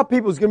draw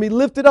people. He's going to be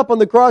lifted up on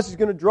the cross. He's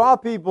going to draw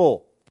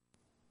people.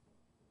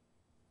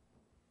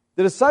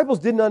 The disciples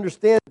didn't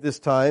understand at this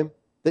time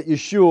that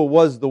Yeshua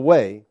was the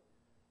way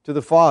to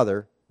the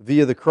Father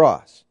via the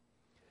cross.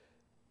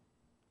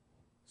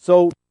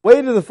 So, the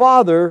way to the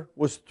Father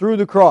was through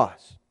the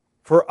cross.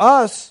 For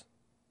us,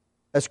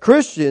 as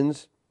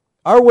Christians,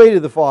 our way to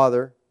the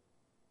Father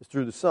is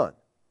through the Son.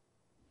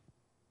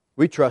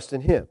 We trust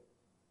in Him.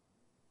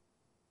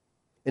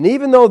 And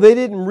even though they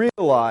didn't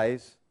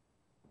realize,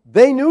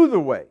 they knew the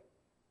way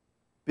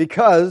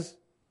because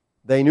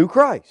they knew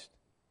Christ.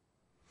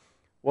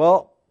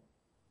 Well,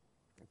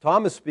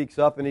 Thomas speaks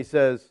up and he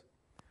says,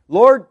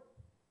 Lord,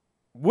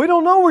 we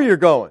don't know where you're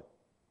going.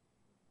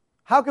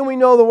 How can we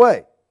know the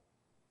way?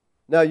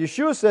 Now,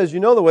 Yeshua says you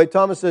know the way.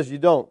 Thomas says you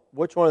don't.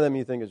 Which one of them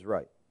you think is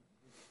right?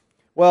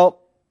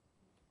 Well,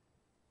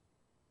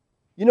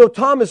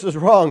 Thomas is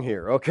wrong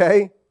here,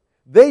 okay?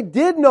 They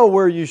did know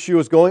where Yeshua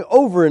was going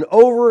over and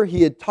over.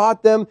 He had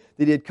taught them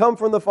that He had come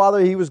from the Father.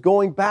 He was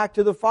going back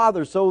to the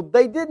Father. So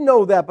they did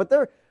know that, but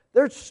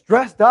they're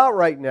stressed out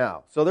right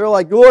now. So they're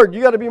like, Lord,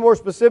 you got to be more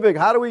specific.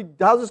 How's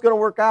this going to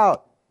work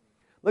out?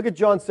 Look at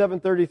John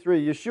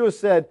 7:33. Yeshua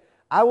said,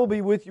 I will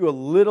be with you a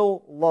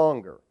little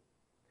longer.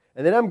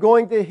 And then I'm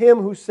going to Him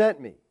who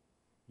sent me.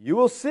 You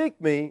will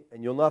seek me,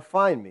 and you'll not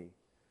find me.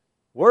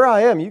 Where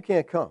I am, you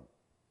can't come.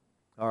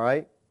 All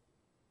right?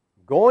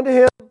 Going to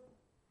Him.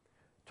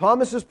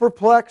 Thomas is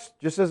perplexed,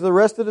 just as the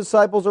rest of the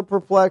disciples are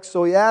perplexed.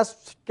 So he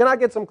asks, can I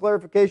get some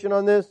clarification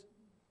on this?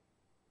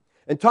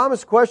 And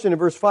Thomas' question in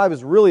verse 5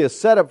 is really a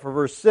setup for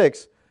verse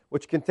 6,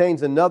 which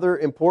contains another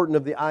important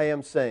of the I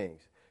am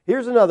sayings.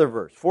 Here's another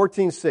verse,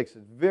 14:6.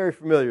 It's very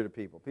familiar to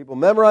people. People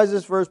memorize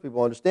this verse.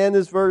 People understand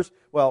this verse.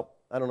 Well,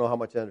 I don't know how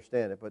much they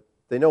understand it, but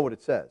they know what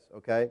it says,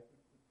 okay?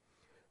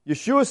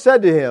 Yeshua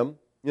said to him,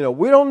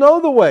 we don't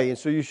know the way. And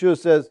so Yeshua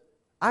says,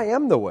 I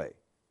am the way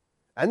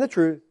and the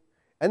truth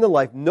and the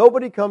life.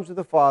 Nobody comes to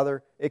the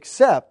Father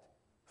except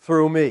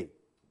through me.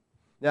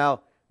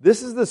 Now,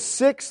 this is the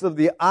sixth of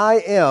the I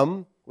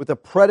am with a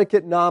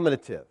predicate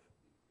nominative.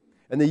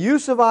 And the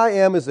use of I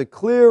am is a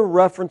clear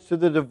reference to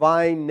the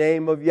divine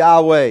name of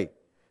Yahweh.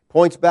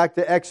 Points back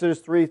to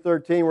Exodus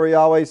 3:13 where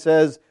Yahweh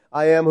says,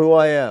 I am who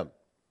I am.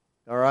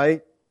 All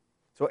right?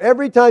 So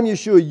every time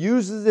Yeshua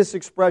uses this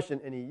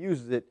expression, and He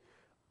uses it,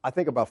 I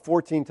think about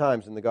 14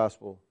 times in the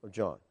Gospel of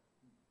John,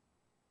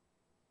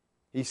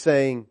 He's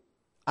saying,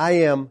 I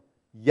am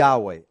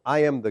Yahweh.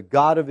 I am the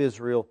God of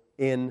Israel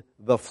in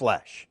the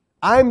flesh.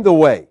 I'm the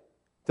way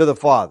to the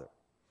Father.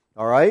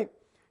 All right?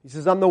 He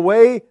says, I'm the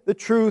way, the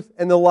truth,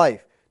 and the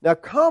life. Now,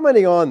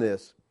 commenting on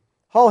this,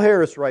 Hall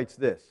Harris writes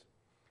this.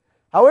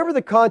 However,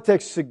 the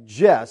context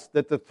suggests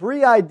that the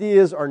three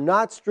ideas are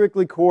not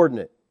strictly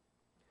coordinate.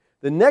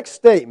 The next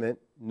statement,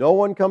 no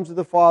one comes to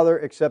the Father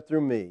except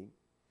through me,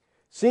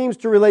 seems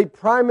to relate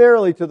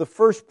primarily to the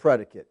first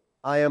predicate,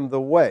 I am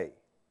the way.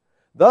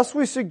 Thus,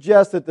 we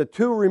suggest that the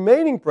two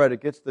remaining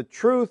predicates, the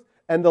truth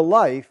and the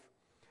life,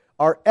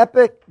 are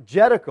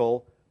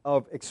epigetical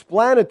of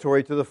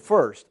explanatory to the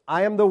first,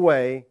 I am the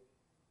way,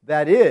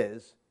 that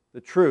is,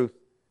 the truth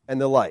and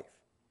the life.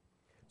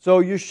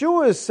 So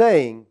Yeshua is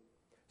saying,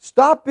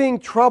 stop being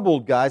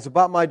troubled, guys,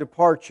 about my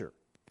departure.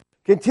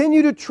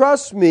 Continue to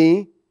trust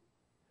me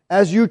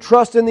as you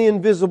trust in the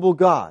invisible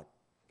God.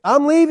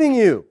 I'm leaving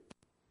you.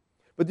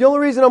 But the only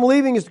reason I'm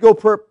leaving is to go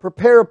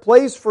prepare a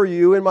place for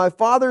you in my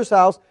Father's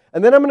house,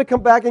 and then I'm going to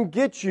come back and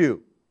get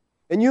you.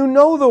 And you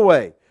know the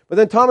way. But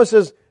then Thomas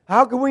says,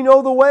 how can we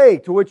know the way?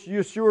 To which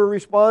Yeshua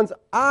responds,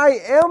 I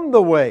am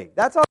the way.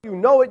 That's how you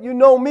know it. You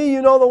know me,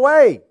 you know the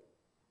way.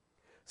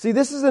 See,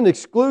 this is an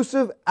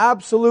exclusive,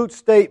 absolute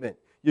statement.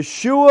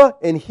 Yeshua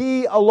and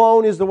He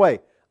alone is the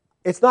way.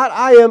 It's not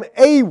I am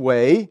a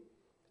way.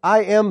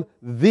 I am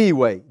the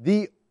way,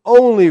 the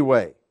only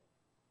way.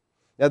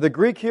 Now, the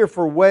Greek here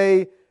for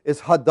way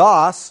is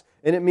hados,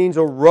 and it means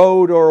a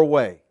road or a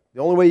way.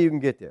 The only way you can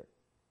get there.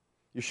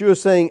 Yeshua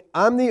is saying,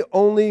 I'm the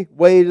only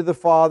way to the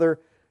Father.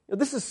 Now,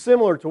 this is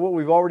similar to what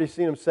we've already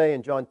seen Him say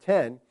in John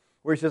 10,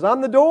 where He says,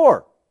 I'm the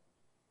door.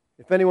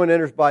 If anyone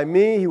enters by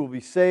me, he will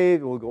be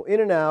saved, will go in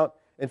and out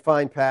and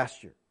find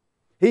pasture.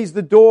 He's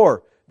the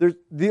door. There's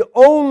the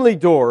only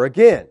door,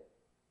 again.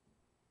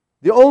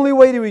 The only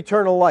way to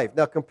eternal life.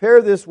 Now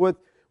compare this with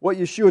what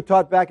Yeshua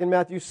taught back in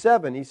Matthew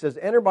 7. He says,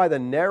 enter by the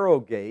narrow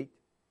gate,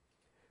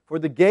 for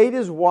the gate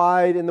is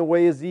wide and the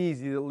way is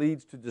easy that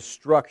leads to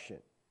destruction.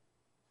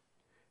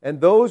 And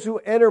those who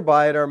enter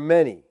by it are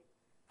many.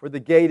 For the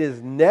gate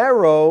is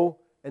narrow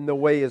and the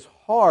way is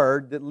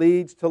hard that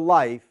leads to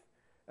life,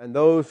 and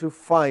those who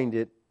find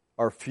it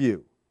are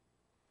few.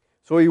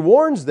 So He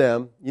warns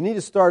them, you need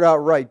to start out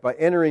right by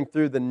entering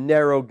through the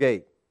narrow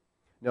gate.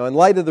 Now, in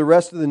light of the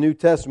rest of the New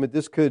Testament,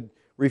 this could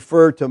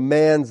refer to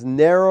man's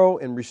narrow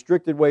and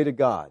restricted way to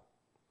God,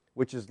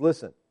 which is,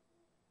 listen,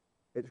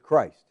 it's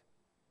Christ.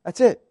 That's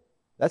it.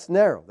 That's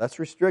narrow. That's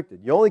restricted.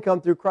 You only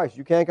come through Christ.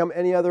 You can't come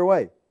any other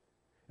way.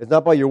 It's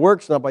not by your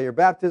works, not by your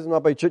baptism,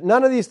 not by your church.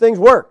 None of these things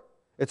work.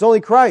 It's only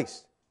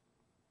Christ.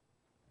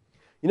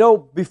 You know,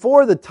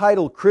 before the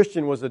title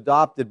Christian was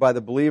adopted by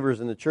the believers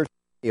in the church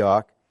of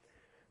Antioch,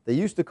 they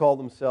used to call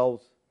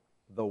themselves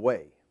the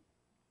Way.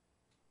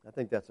 I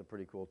think that's a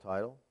pretty cool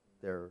title.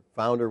 Their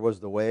founder was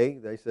the way.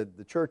 They said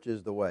the church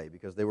is the way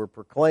because they were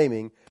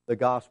proclaiming the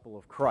gospel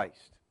of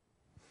Christ.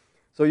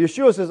 So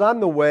Yeshua says, I'm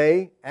the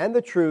way and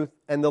the truth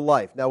and the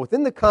life. Now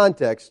within the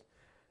context,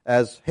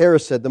 as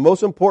Harris said, the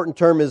most important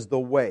term is the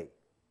way.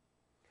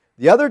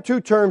 The other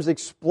two terms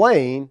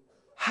explain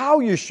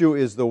how Yeshua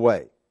is the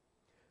way.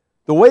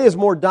 The way is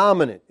more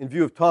dominant in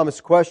view of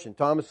Thomas' question.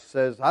 Thomas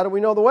says, how do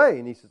we know the way?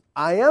 And he says,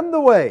 I am the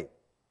way.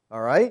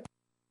 All right?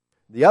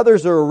 The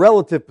others are a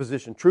relative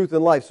position, truth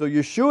and life. So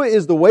Yeshua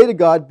is the way to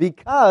God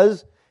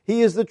because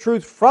He is the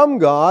truth from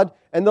God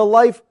and the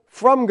life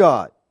from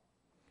God.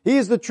 He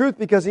is the truth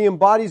because He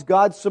embodies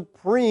God's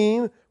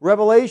supreme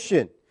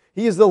revelation.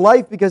 He is the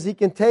life because He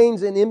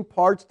contains and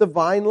imparts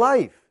divine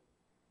life.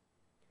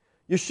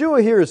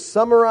 Yeshua here is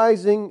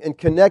summarizing and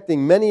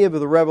connecting many of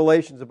the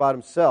revelations about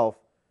Himself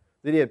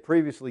that He had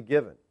previously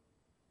given.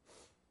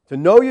 To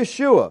know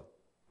Yeshua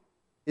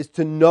is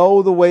to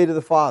know the way to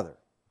the Father.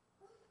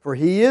 For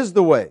He is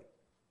the way.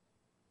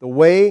 The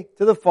way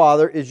to the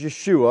Father is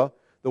Yeshua.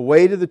 The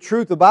way to the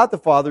truth about the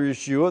Father is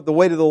Yeshua. The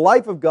way to the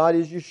life of God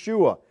is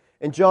Yeshua.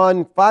 In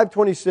John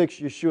 5:26,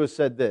 Yeshua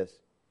said this,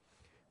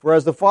 For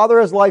as the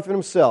Father has life in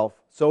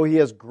Himself, so He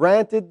has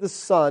granted the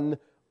Son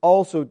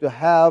also to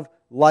have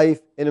life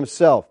in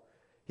Himself.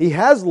 He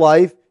has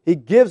life, He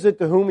gives it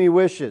to whom He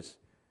wishes.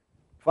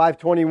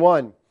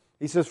 5:21,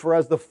 He says, For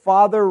as the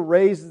Father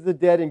raises the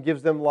dead and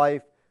gives them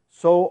life,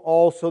 so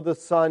also the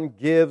Son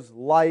gives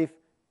life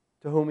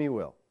to whom He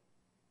will.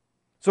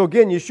 So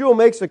again, Yeshua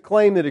makes a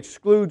claim that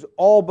excludes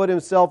all but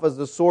Himself as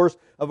the source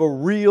of a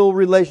real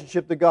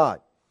relationship to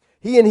God.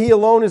 He and He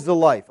alone is the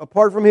life.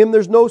 Apart from Him,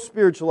 there's no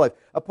spiritual life.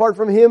 Apart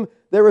from Him,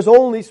 there is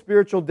only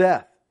spiritual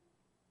death.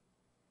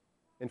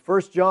 In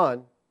 1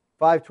 John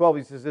 5:12,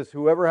 He says this,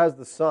 Whoever has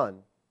the Son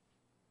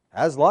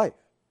has life.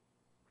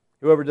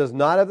 Whoever does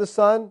not have the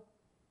Son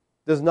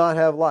does not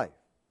have life.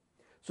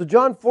 So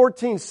John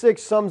 14:6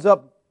 sums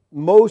up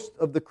most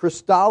of the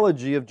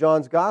Christology of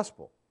John's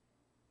Gospel.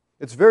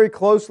 It's very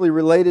closely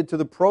related to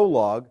the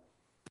prologue.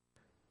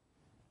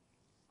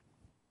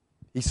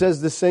 He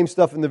says this same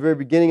stuff in the very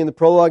beginning in the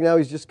prologue. Now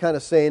he's just kind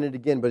of saying it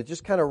again, but it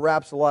just kind of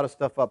wraps a lot of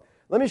stuff up.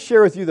 Let me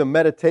share with you the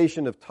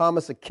meditation of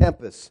Thomas à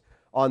Kempis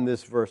on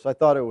this verse. I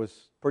thought it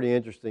was pretty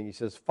interesting. He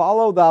says,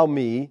 Follow thou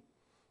me,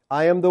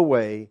 I am the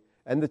way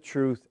and the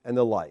truth and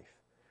the life.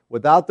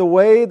 Without the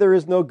way there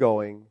is no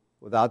going.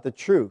 Without the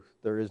truth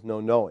there is no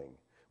knowing.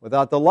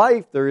 Without the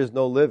life there is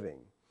no living.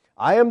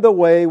 I am the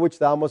way which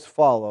thou must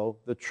follow,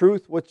 the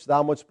truth which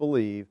thou must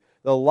believe,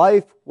 the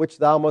life which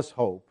thou must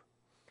hope.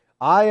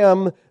 I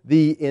am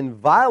the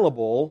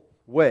inviolable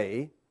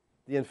way,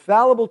 the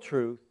infallible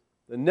truth,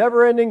 the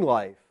never-ending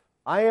life.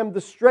 I am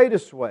the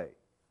straightest way,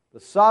 the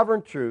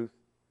sovereign truth,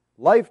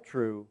 life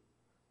true,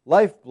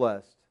 life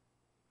blessed,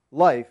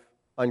 life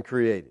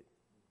uncreated.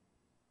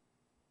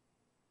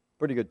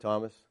 Pretty good,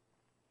 Thomas.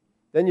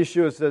 Then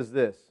Yeshua says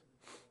this,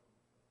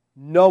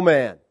 No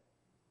man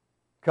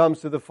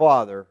comes to the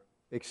Father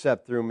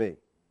except through me.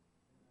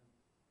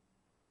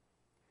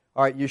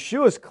 All right,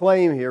 Yeshua's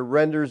claim here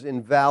renders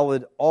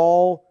invalid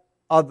all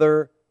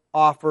other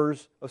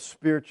offers of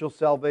spiritual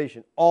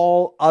salvation.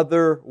 All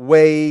other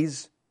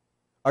ways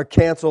are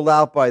canceled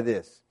out by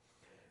this.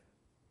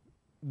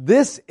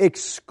 This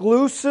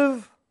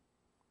exclusive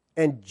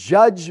and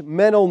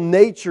judgmental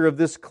nature of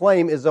this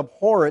claim is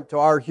abhorrent to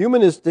our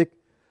humanistic,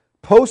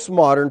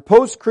 postmodern,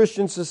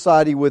 post-Christian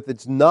society with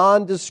its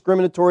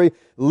non-discriminatory,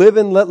 live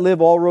and let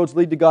live, all roads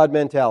lead to God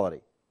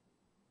mentality.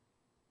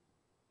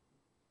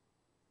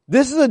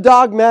 This is a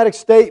dogmatic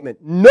statement.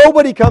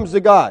 Nobody comes to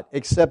God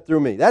except through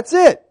me. That's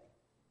it.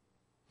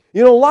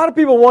 You know, a lot of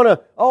people want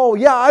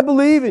to, I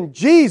believe in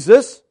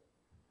Jesus,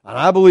 and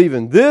I believe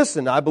in this,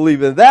 and I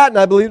believe in that, and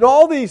I believe in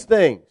all these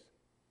things.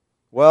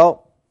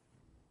 Well,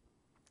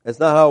 that's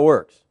not how it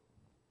works.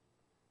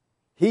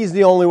 He's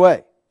the only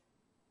way.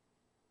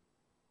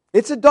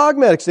 It's a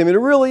dogmatic statement. It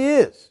really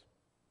is.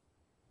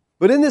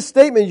 But in this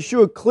statement,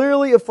 Yeshua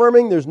clearly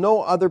affirming there's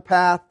no other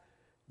path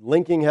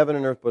linking heaven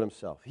and earth but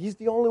Himself. He's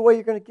the only way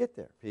you're going to get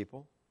there,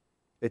 people.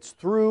 It's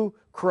through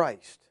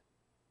Christ.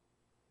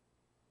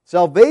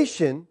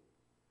 Salvation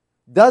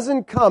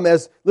doesn't come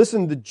as,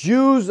 listen, the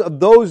Jews of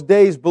those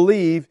days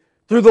believed,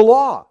 through the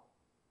law.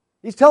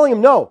 He's telling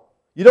them, no,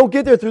 you don't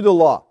get there through the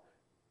law.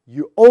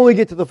 You only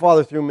get to the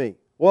Father through me.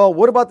 Well,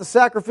 what about the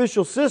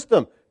sacrificial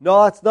system?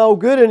 No, that's no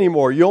good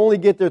anymore. You only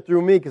get there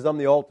through me because I'm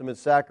the ultimate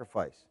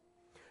sacrifice.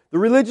 The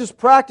religious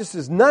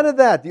practices, none of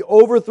that. The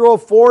overthrow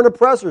of foreign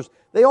oppressors.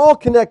 They all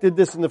connected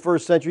this in the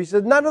first century. He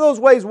said, none of those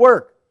ways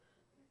work.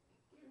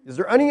 Is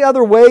there any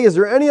other way? Is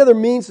there any other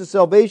means to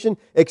salvation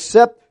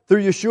except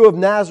through Yeshua of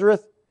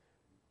Nazareth?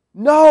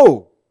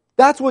 No.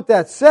 That's what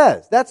that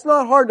says. That's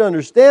not hard to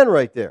understand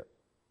right there.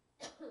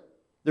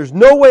 There's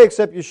no way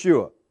except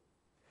Yeshua.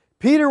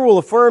 Peter will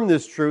affirm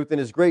this truth in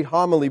his great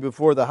homily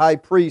before the high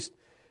priest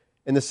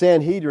in the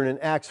Sanhedrin in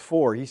Acts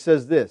 4. He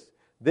says this,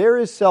 There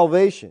is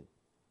salvation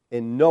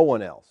in no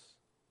one else.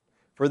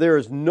 For there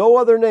is no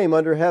other name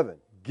under heaven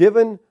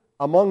given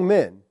among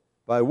men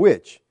by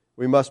which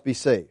we must be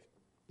saved.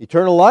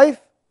 Eternal life?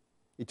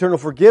 Eternal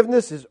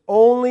forgiveness is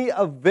only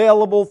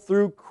available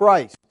through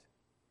Christ.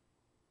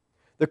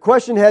 The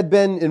question had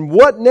been, in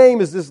what name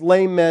has this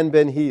lame man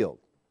been healed?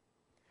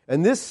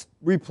 And this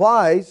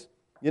replies,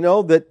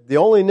 that the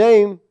only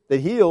name that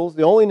heals,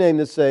 the only name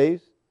that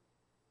saves,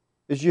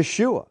 is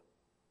Yeshua.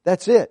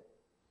 That's it.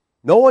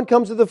 No one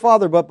comes to the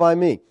Father but by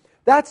me.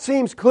 That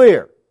seems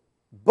clear.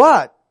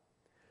 But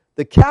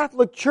the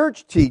Catholic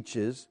Church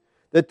teaches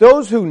that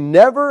those who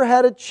never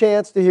had a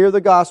chance to hear the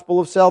gospel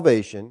of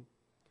salvation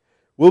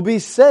will be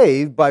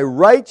saved by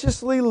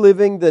righteously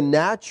living the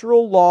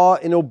natural law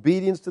in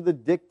obedience to the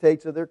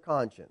dictates of their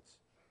conscience.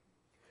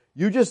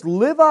 You just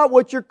live out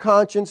what your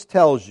conscience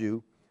tells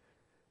you.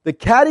 The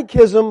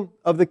Catechism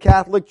of the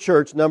Catholic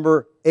Church,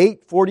 number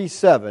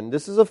 847,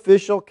 this is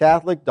official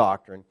Catholic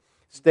doctrine,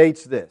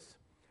 states this.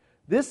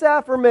 This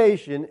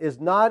affirmation is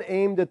not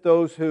aimed at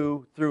those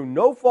who, through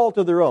no fault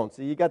of their own,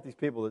 see, you got these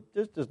people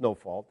that there's no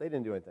fault, they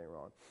didn't do anything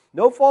wrong.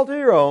 No fault of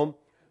your own,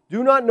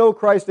 do not know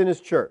Christ and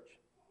His church.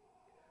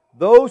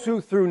 Those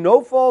who, through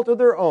no fault of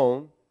their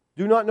own,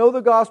 do not know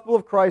the gospel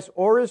of Christ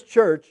or His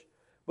church,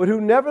 but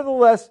who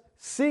nevertheless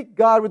seek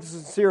God with a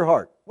sincere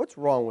heart. What's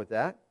wrong with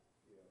that?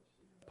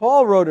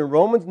 Paul wrote in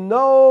Romans,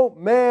 no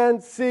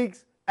man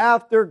seeks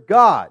after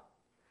God.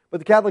 But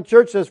the Catholic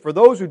Church says, for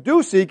those who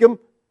do seek Him,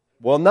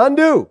 well, none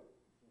do.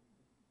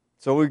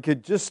 So we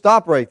could just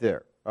stop right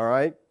there, all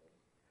right?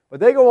 But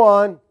they go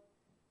on,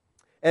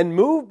 and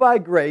moved by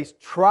grace,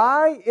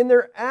 try in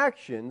their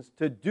actions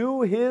to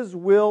do His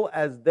will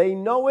as they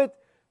know it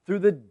through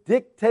the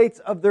dictates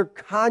of their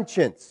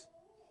conscience.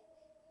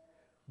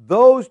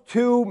 Those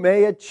two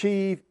may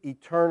achieve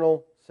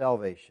eternal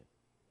salvation.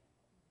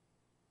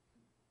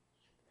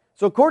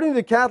 So according to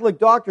the Catholic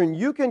doctrine,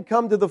 you can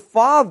come to the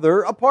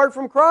Father apart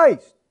from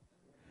Christ.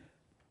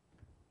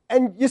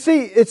 And you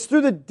see, it's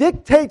through the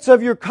dictates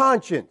of your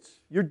conscience.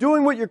 You're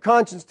doing what your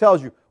conscience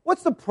tells you.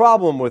 What's the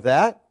problem with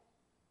that?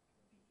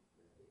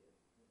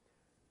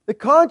 The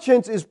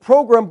conscience is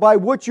programmed by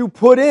what you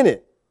put in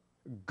it.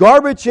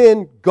 Garbage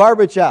in,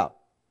 garbage out.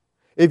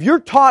 If you're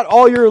taught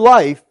all your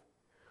life,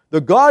 the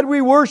God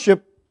we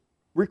worship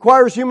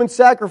requires human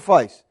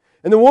sacrifice.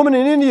 And the woman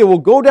in India will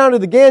go down to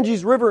the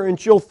Ganges River and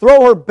she'll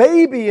throw her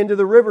baby into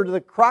the river to the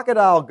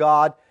crocodile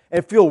god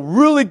and feel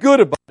really good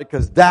about it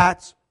because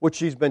that's what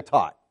she's been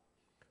taught.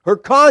 Her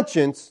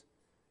conscience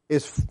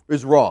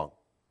is wrong.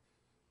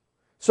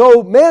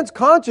 So man's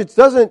conscience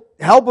doesn't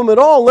help him at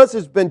all unless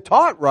it's been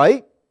taught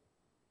right.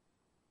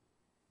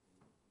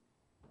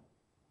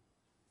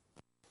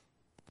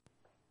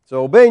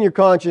 So obeying your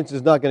conscience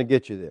is not going to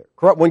get you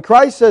there. When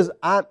Christ says,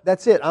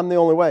 that's it, I'm the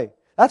only way,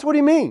 that's what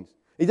He means.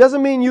 He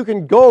doesn't mean you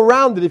can go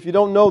around it if you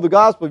don't know the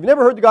gospel. If you've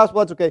never heard the gospel,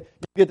 that's okay. You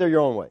can get there your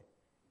own way.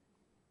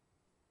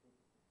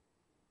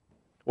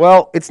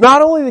 Well, it's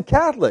not only the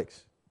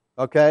Catholics,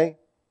 okay,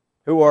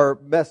 who are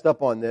messed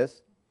up on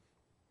this.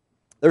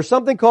 There's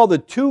something called the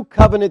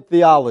two-covenant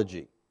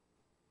theology,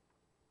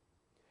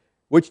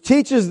 which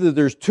teaches that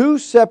there's two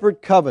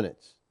separate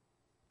covenants.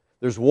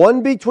 There's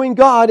one between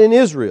God and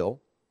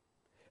Israel,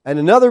 and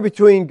another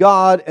between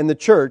God and the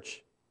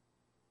church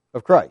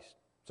of Christ.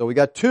 So we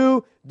got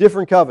two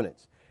different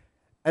covenants.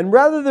 And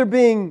rather there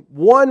being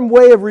one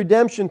way of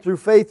redemption through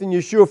faith in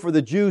Yeshua for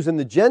the Jews and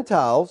the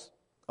Gentiles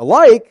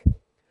alike,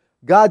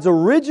 God's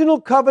original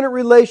covenant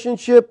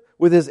relationship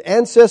with His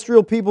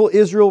ancestral people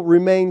Israel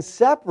remains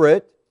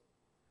separate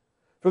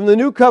from the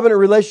new covenant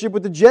relationship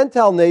with the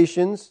Gentile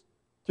nations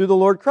through the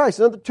Lord Christ.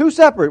 So two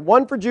separate,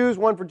 one for Jews,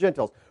 one for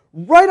Gentiles.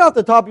 Right off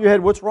the top of your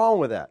head, what's wrong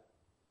with that?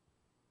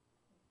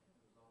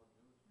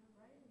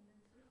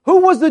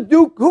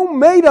 Who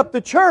made up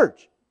the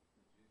church?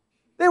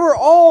 They were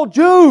all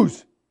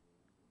Jews.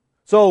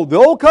 So the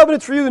old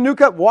covenant's for you, the new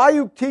covenant. Why are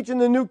you teaching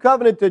the new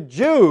covenant to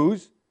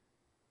Jews?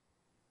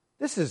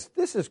 This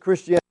is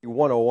Christianity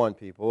 101,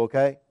 people,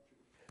 okay?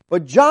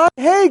 But John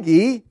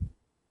Hagee,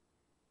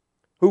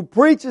 who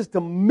preaches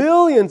to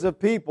millions of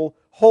people,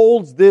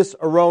 holds this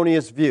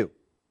erroneous view.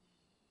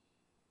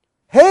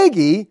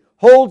 Hagee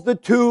holds the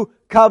two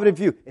covenant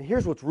view. And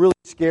here's what's really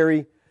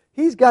scary.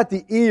 He's got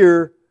the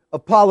ear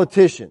of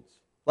politicians.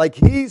 Like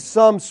he's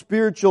some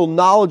spiritual,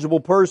 knowledgeable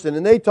person,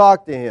 and they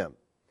talk to him.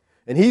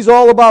 And he's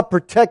all about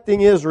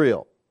protecting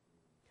Israel.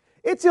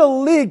 It's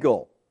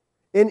illegal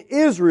in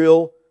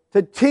Israel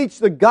to teach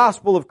the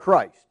gospel of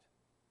Christ.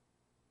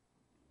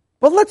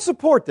 But let's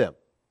support them.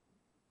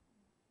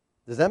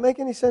 Does that make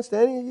any sense to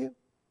any of you?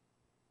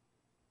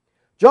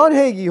 John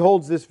Hagee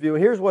holds this view,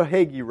 and here's what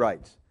Hagee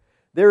writes.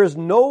 There is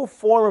no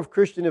form of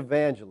Christian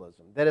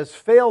evangelism that has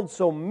failed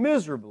so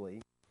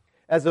miserably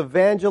as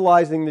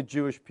evangelizing the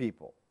Jewish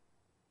people.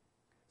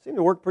 Seemed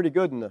to work pretty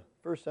good in the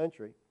first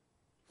century.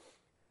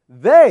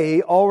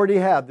 They already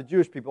have, the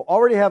Jewish people,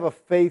 already have a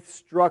faith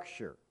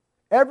structure.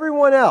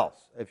 Everyone else,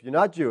 if you're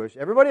not Jewish,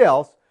 everybody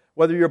else,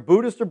 whether you're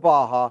Buddhist or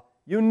Baha'i,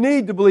 you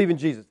need to believe in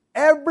Jesus.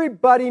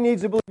 Everybody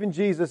needs to believe in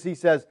Jesus, he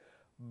says,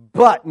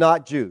 but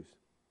not Jews.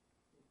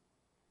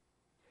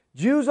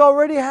 Jews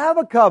already have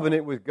a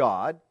covenant with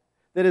God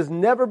that has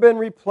never been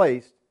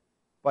replaced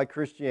by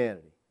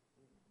Christianity.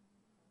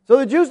 So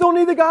the Jews don't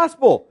need the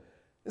gospel.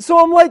 So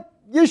I'm like,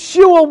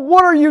 Yeshua,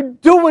 what are you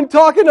doing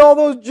talking to all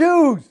those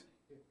Jews?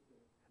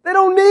 They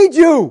don't need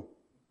you.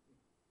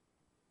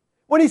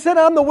 When he said,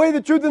 I'm the way,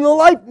 the truth, and the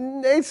life,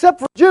 except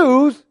for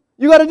Jews,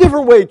 you got a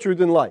different way, truth,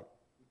 and life.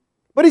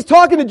 But he's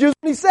talking to Jews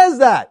when he says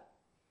that.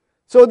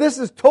 So this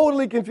is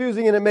totally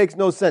confusing and it makes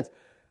no sense.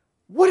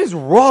 What is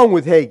wrong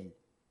with Hagee?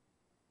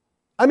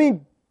 I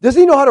mean, does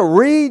he know how to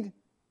read?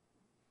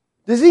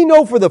 Does he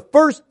know for the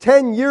first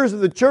 10 years of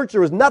the church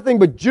there was nothing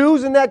but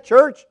Jews in that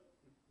church?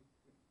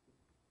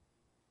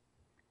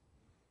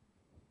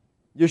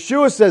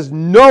 Yeshua says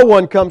no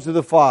one comes to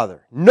the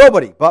Father.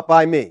 Nobody but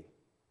by me.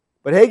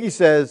 But Hagee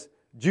says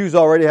Jews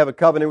already have a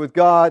covenant with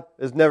God.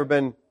 It's never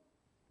been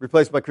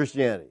replaced by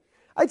Christianity.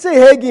 I'd say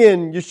Hagee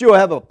and Yeshua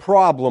have a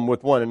problem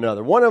with one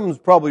another. One of them is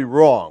probably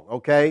wrong,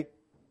 okay?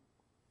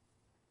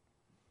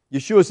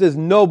 Yeshua says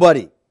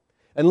nobody.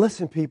 And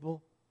listen,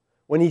 people,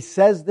 when he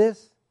says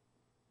this,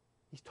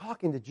 he's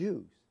talking to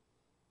Jews.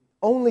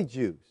 Only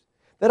Jews.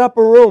 That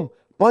upper room,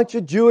 bunch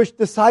of Jewish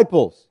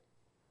disciples.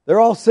 They're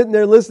all sitting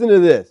there listening to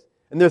this.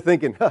 And they're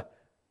thinking, well,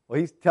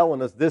 he's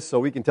telling us this so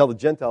we can tell the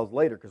Gentiles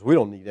later because we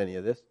don't need any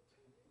of this.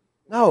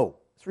 No,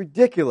 it's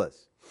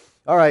ridiculous.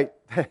 All right.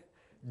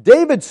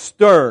 David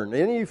Stern.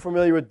 Any of you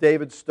familiar with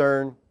David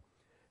Stern?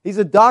 He's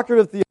a doctorate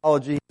of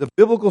theology. He's a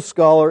biblical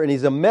scholar, and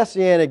he's a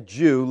Messianic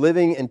Jew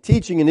living and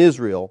teaching in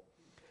Israel.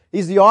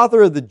 He's the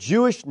author of the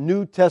Jewish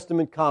New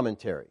Testament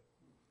commentary.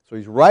 So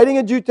he's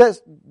writing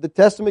the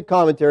Testament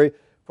commentary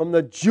from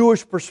the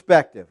Jewish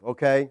perspective,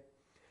 okay?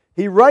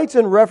 He writes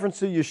in reference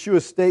to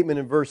Yeshua's statement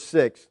in verse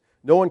 6,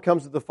 no one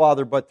comes to the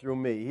Father but through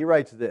me. He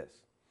writes this.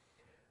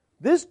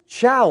 This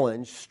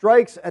challenge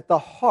strikes at the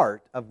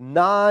heart of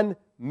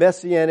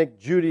non-Messianic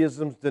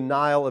Judaism's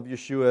denial of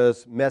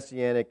Yeshua's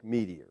Messianic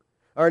meteor.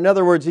 Or in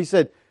other words, he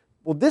said,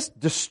 well, this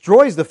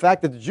destroys the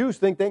fact that the Jews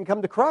think they can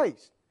come to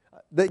Christ.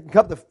 They can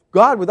come to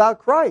God without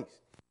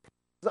Christ.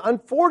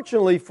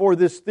 Unfortunately for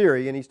this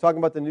theory, and he's talking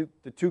about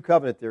the two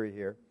covenant theory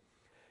here,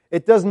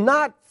 it does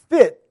not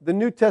fit the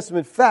New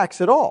Testament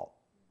facts at all.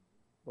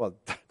 Well,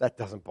 that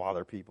doesn't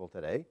bother people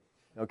today,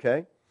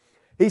 okay?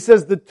 He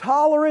says the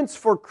tolerance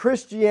for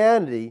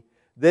Christianity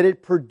that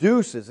it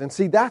produces, and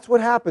see, that's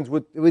what happens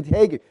with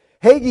Hagee.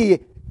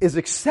 Hagee is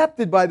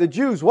accepted by the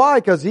Jews. Why?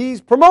 Because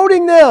he's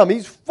promoting them.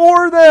 He's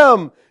for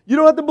them. You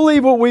don't have to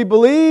believe what we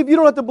believe. You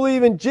don't have to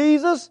believe in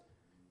Jesus.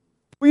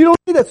 Well, you don't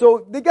need that.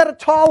 So they got a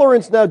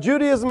tolerance now.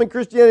 Judaism and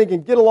Christianity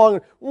can get along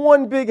in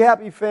one big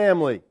happy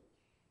family.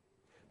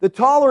 The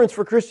tolerance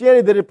for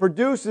Christianity that it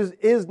produces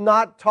is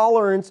not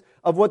tolerance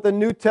of what the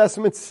New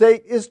Testament say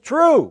is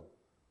true.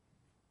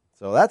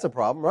 So that's a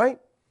problem, right?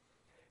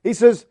 He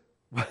says,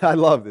 I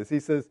love this.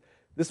 He says,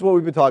 this is what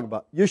we've been talking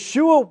about.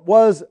 Yeshua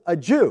was a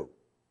Jew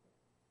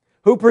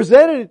who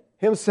presented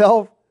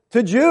himself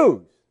to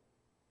Jews.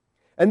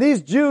 And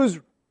these Jews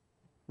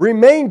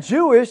remained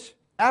Jewish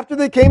after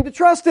they came to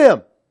trust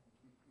him.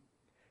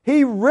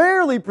 He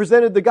rarely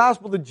presented the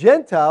gospel to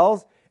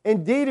Gentiles.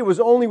 Indeed, it was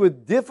only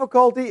with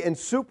difficulty and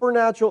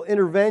supernatural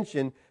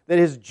intervention that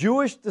his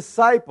Jewish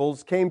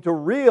disciples came to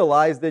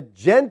realize that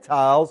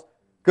Gentiles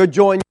could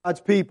join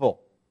God's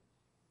people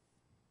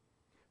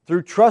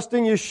through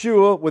trusting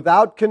Yeshua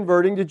without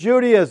converting to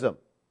Judaism.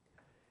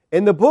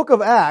 In the book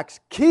of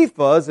Acts,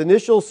 Kepha's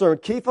initial sermon,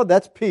 Kepha,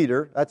 that's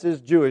Peter, that's his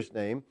Jewish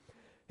name,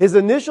 his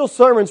initial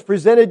sermons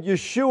presented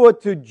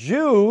Yeshua to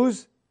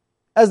Jews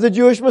as the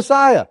Jewish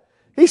Messiah.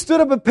 He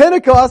stood up at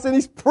Pentecost and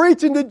he's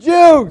preaching to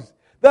Jews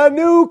the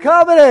new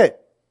covenant.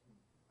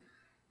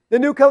 The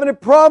new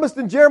covenant promised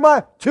in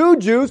Jeremiah to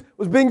Jews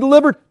was being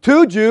delivered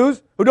to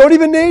Jews who don't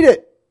even need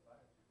it.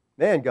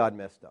 Man, God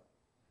messed up.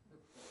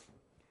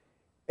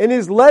 In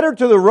his letter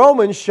to the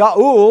Romans,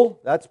 Shaul,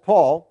 that's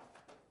Paul,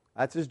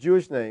 that's his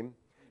Jewish name,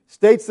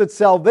 states that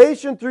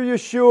salvation through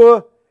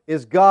Yeshua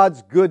is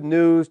God's good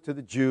news to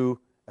the Jew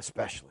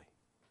especially.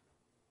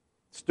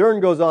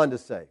 Stern goes on to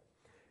say,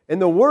 in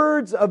the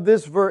words of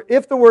this verse,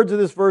 if the words of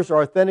this verse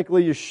are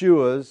authentically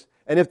Yeshua's,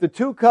 and if the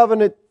two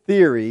covenant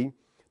theory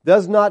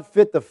does not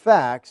fit the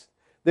facts,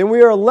 then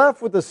we are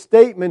left with a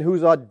statement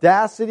whose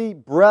audacity,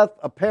 breadth,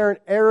 apparent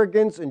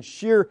arrogance, and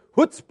sheer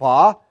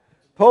chutzpah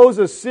pose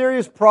a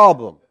serious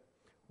problem.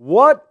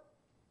 What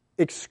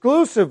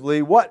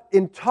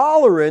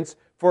intolerance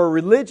for a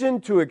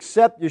religion to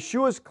accept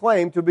Yeshua's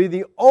claim to be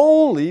the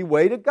only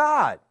way to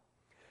God.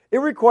 It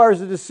requires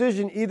a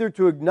decision either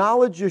to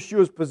acknowledge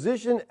Yeshua's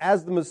position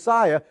as the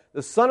Messiah,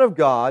 the Son of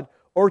God,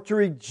 or to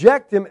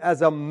reject him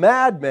as a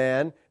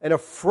madman and a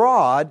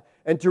fraud,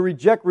 and to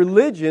reject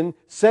religion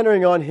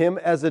centering on him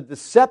as a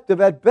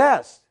deceptive at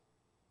best.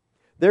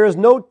 There is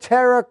no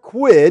terra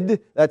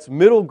quid, that's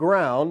middle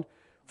ground,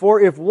 for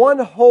if one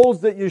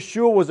holds that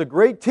Yeshua was a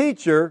great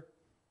teacher,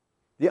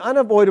 the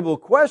unavoidable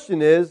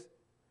question is,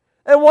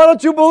 and why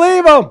don't you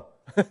believe him?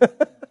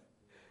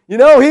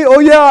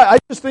 I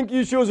just think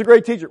Yeshua is a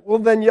great teacher. Well,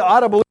 then you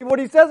ought to believe what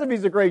he says if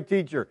he's a great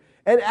teacher.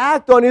 And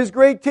act on his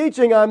great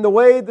teaching. I'm the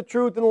way, the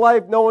truth, and the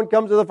life. No one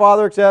comes to the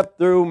Father except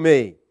through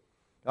me.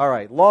 All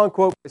right, long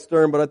quote by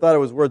Stern, but I thought it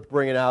was worth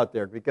bringing out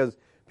there because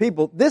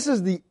people, this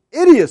is the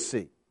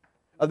idiocy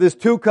of this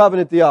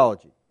two-covenant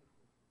theology.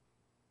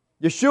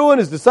 Yeshua and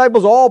his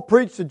disciples all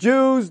preached to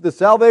Jews the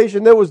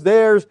salvation that was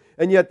theirs,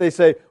 and yet they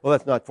say, well,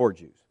 that's not for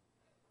Jews.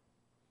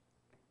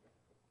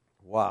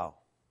 Wow.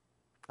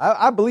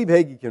 I believe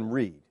Hagee can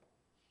read,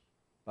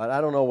 but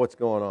I don't know what's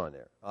going on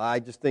there.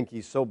 I just think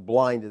he's so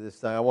blind to this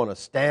thing. I want to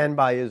stand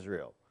by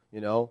Israel,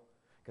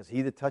 because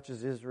he that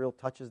touches Israel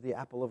touches the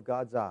apple of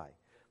God's eye.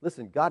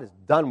 Listen, God is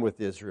done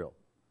with Israel.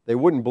 They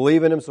wouldn't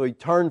believe in him, so he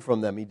turned from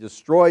them. He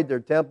destroyed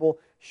their temple,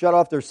 shut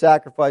off their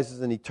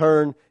sacrifices, and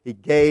he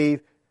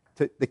gave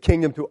the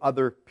kingdom to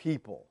other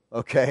people,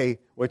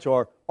 which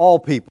are all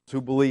peoples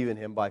who believe in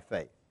him by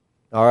faith.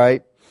 All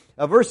right?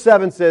 Now, verse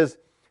 7 says,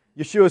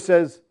 Yeshua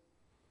says,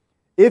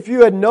 if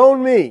you had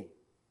known me,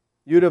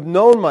 you'd have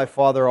known my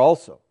Father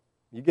also.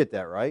 You get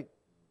that, right?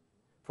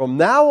 From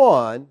now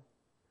on,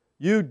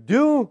 you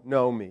do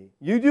know me.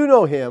 You do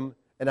know him,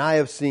 and I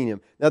have seen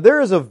him. Now, there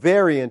is a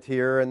variant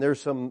here, and there's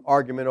some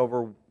argument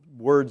over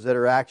words that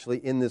are actually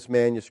in this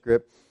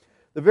manuscript.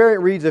 The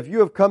variant reads, if you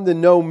have come to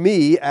know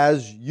me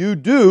as you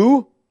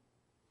do,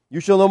 you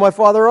shall know my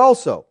Father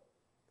also.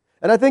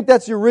 And I think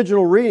that's the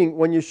original reading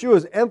when Yeshua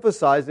is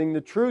emphasizing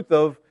the truth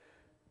of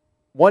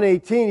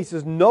 1:18. He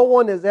says, no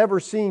one has ever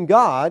seen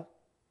God.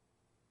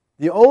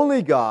 The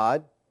only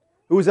God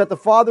who is at the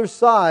Father's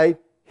side,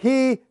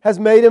 he has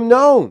made him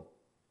known.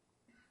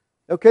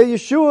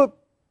 Yeshua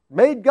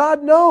made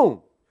God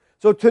known.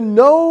 So to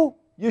know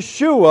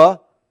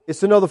Yeshua is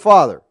to know the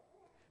Father.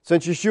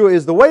 Since Yeshua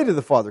is the way to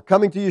the Father.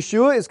 Coming to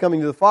Yeshua is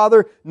coming to the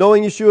Father.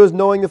 Knowing Yeshua is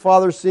knowing the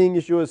Father. Seeing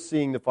Yeshua is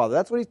seeing the Father.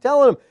 That's what he's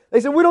telling them.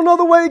 They said, we don't know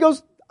the way. He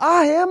goes,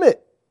 I am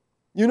it.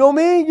 You know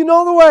me? You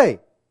know the way.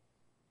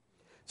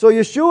 So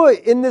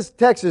Yeshua in this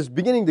text is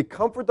beginning to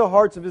comfort the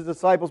hearts of his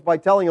disciples by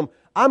telling them,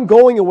 I'm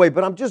going away,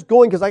 but I'm just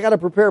going because I got to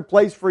prepare a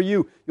place for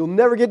you. You'll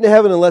never get into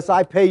heaven unless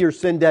I pay your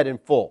sin debt in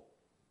full.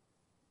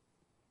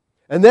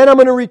 And then I'm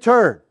going to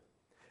return.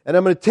 And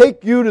I'm going to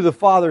take you to the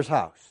Father's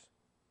house.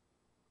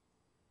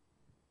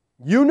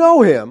 You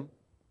know him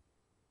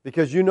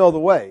because you know the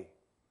way,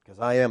 because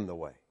I am the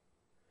way.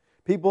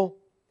 People,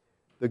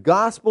 the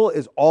gospel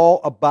is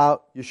all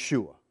about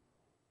Yeshua.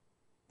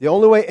 The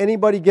only way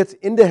anybody gets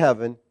into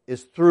heaven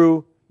is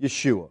through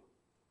Yeshua,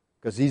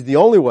 because he's the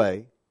only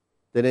way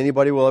that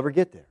anybody will ever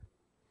get there.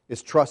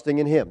 It's trusting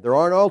in him. There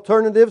aren't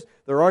alternatives.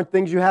 There aren't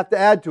things you have to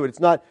add to it. It's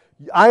not,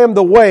 I am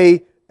the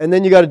way, and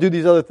then you got to do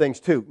these other things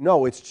too.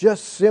 No, it's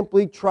just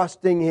simply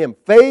trusting him.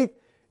 Faith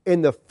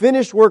in the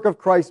finished work of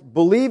Christ,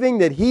 believing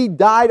that he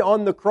died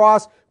on the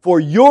cross for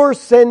your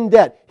sin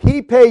debt.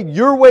 He paid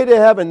your way to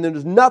heaven.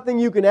 There's nothing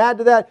you can add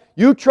to that.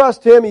 You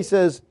trust him, he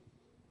says,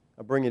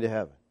 I'll bring you to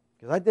heaven.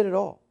 Because I did it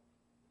all.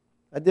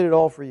 I did it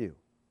all for you.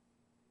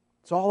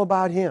 It's all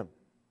about him.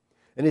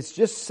 And it's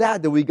just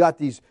sad that we got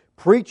these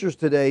preachers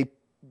today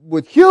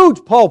with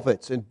huge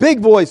pulpits and big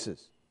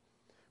voices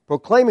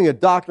proclaiming a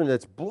doctrine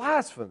that's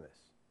blasphemous.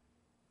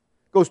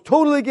 Goes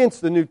totally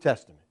against the New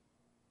Testament.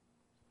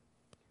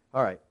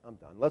 All right, I'm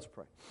done. Let's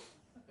pray.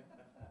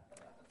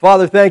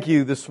 Father, thank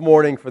you this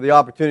morning for the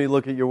opportunity to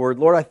look at your word.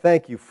 Lord, I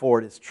thank you for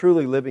it. It's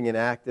truly living and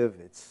active.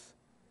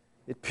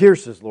 It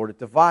pierces, Lord. It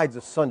divides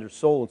asunder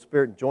soul and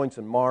spirit and joints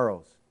and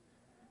marrows.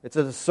 It's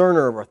a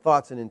discerner of our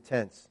thoughts and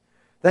intents.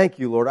 Thank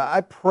you, Lord.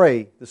 I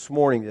pray this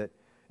morning that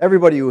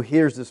everybody who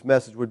hears this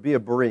message would be a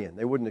Berean.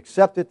 They wouldn't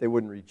accept it. They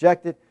wouldn't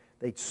reject it.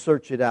 They'd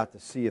search it out to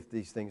see if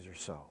these things are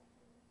so.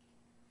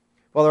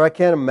 Father, I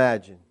can't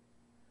imagine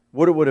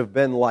what it would have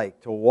been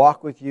like to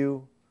walk with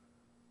you,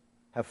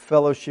 have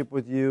fellowship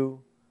with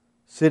you,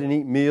 sit and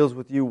eat meals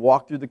with you,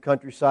 walk through the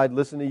countryside,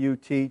 listen to you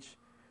teach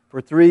for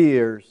 3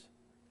 years,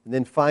 and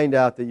then find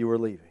out that you were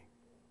leaving.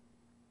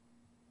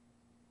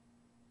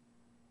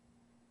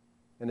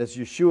 And as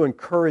Yeshua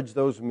encouraged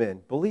those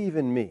men, believe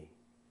in me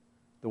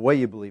the way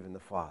you believe in the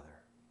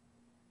Father,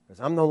 because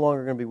I'm no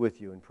longer going to be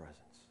with you in presence.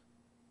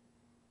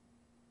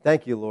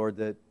 Thank you, Lord,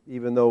 that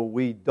even though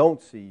we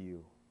don't see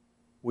you,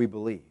 we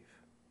believe.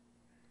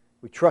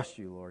 We trust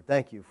you, Lord.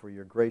 Thank you for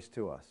your grace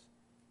to us.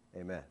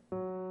 Amen.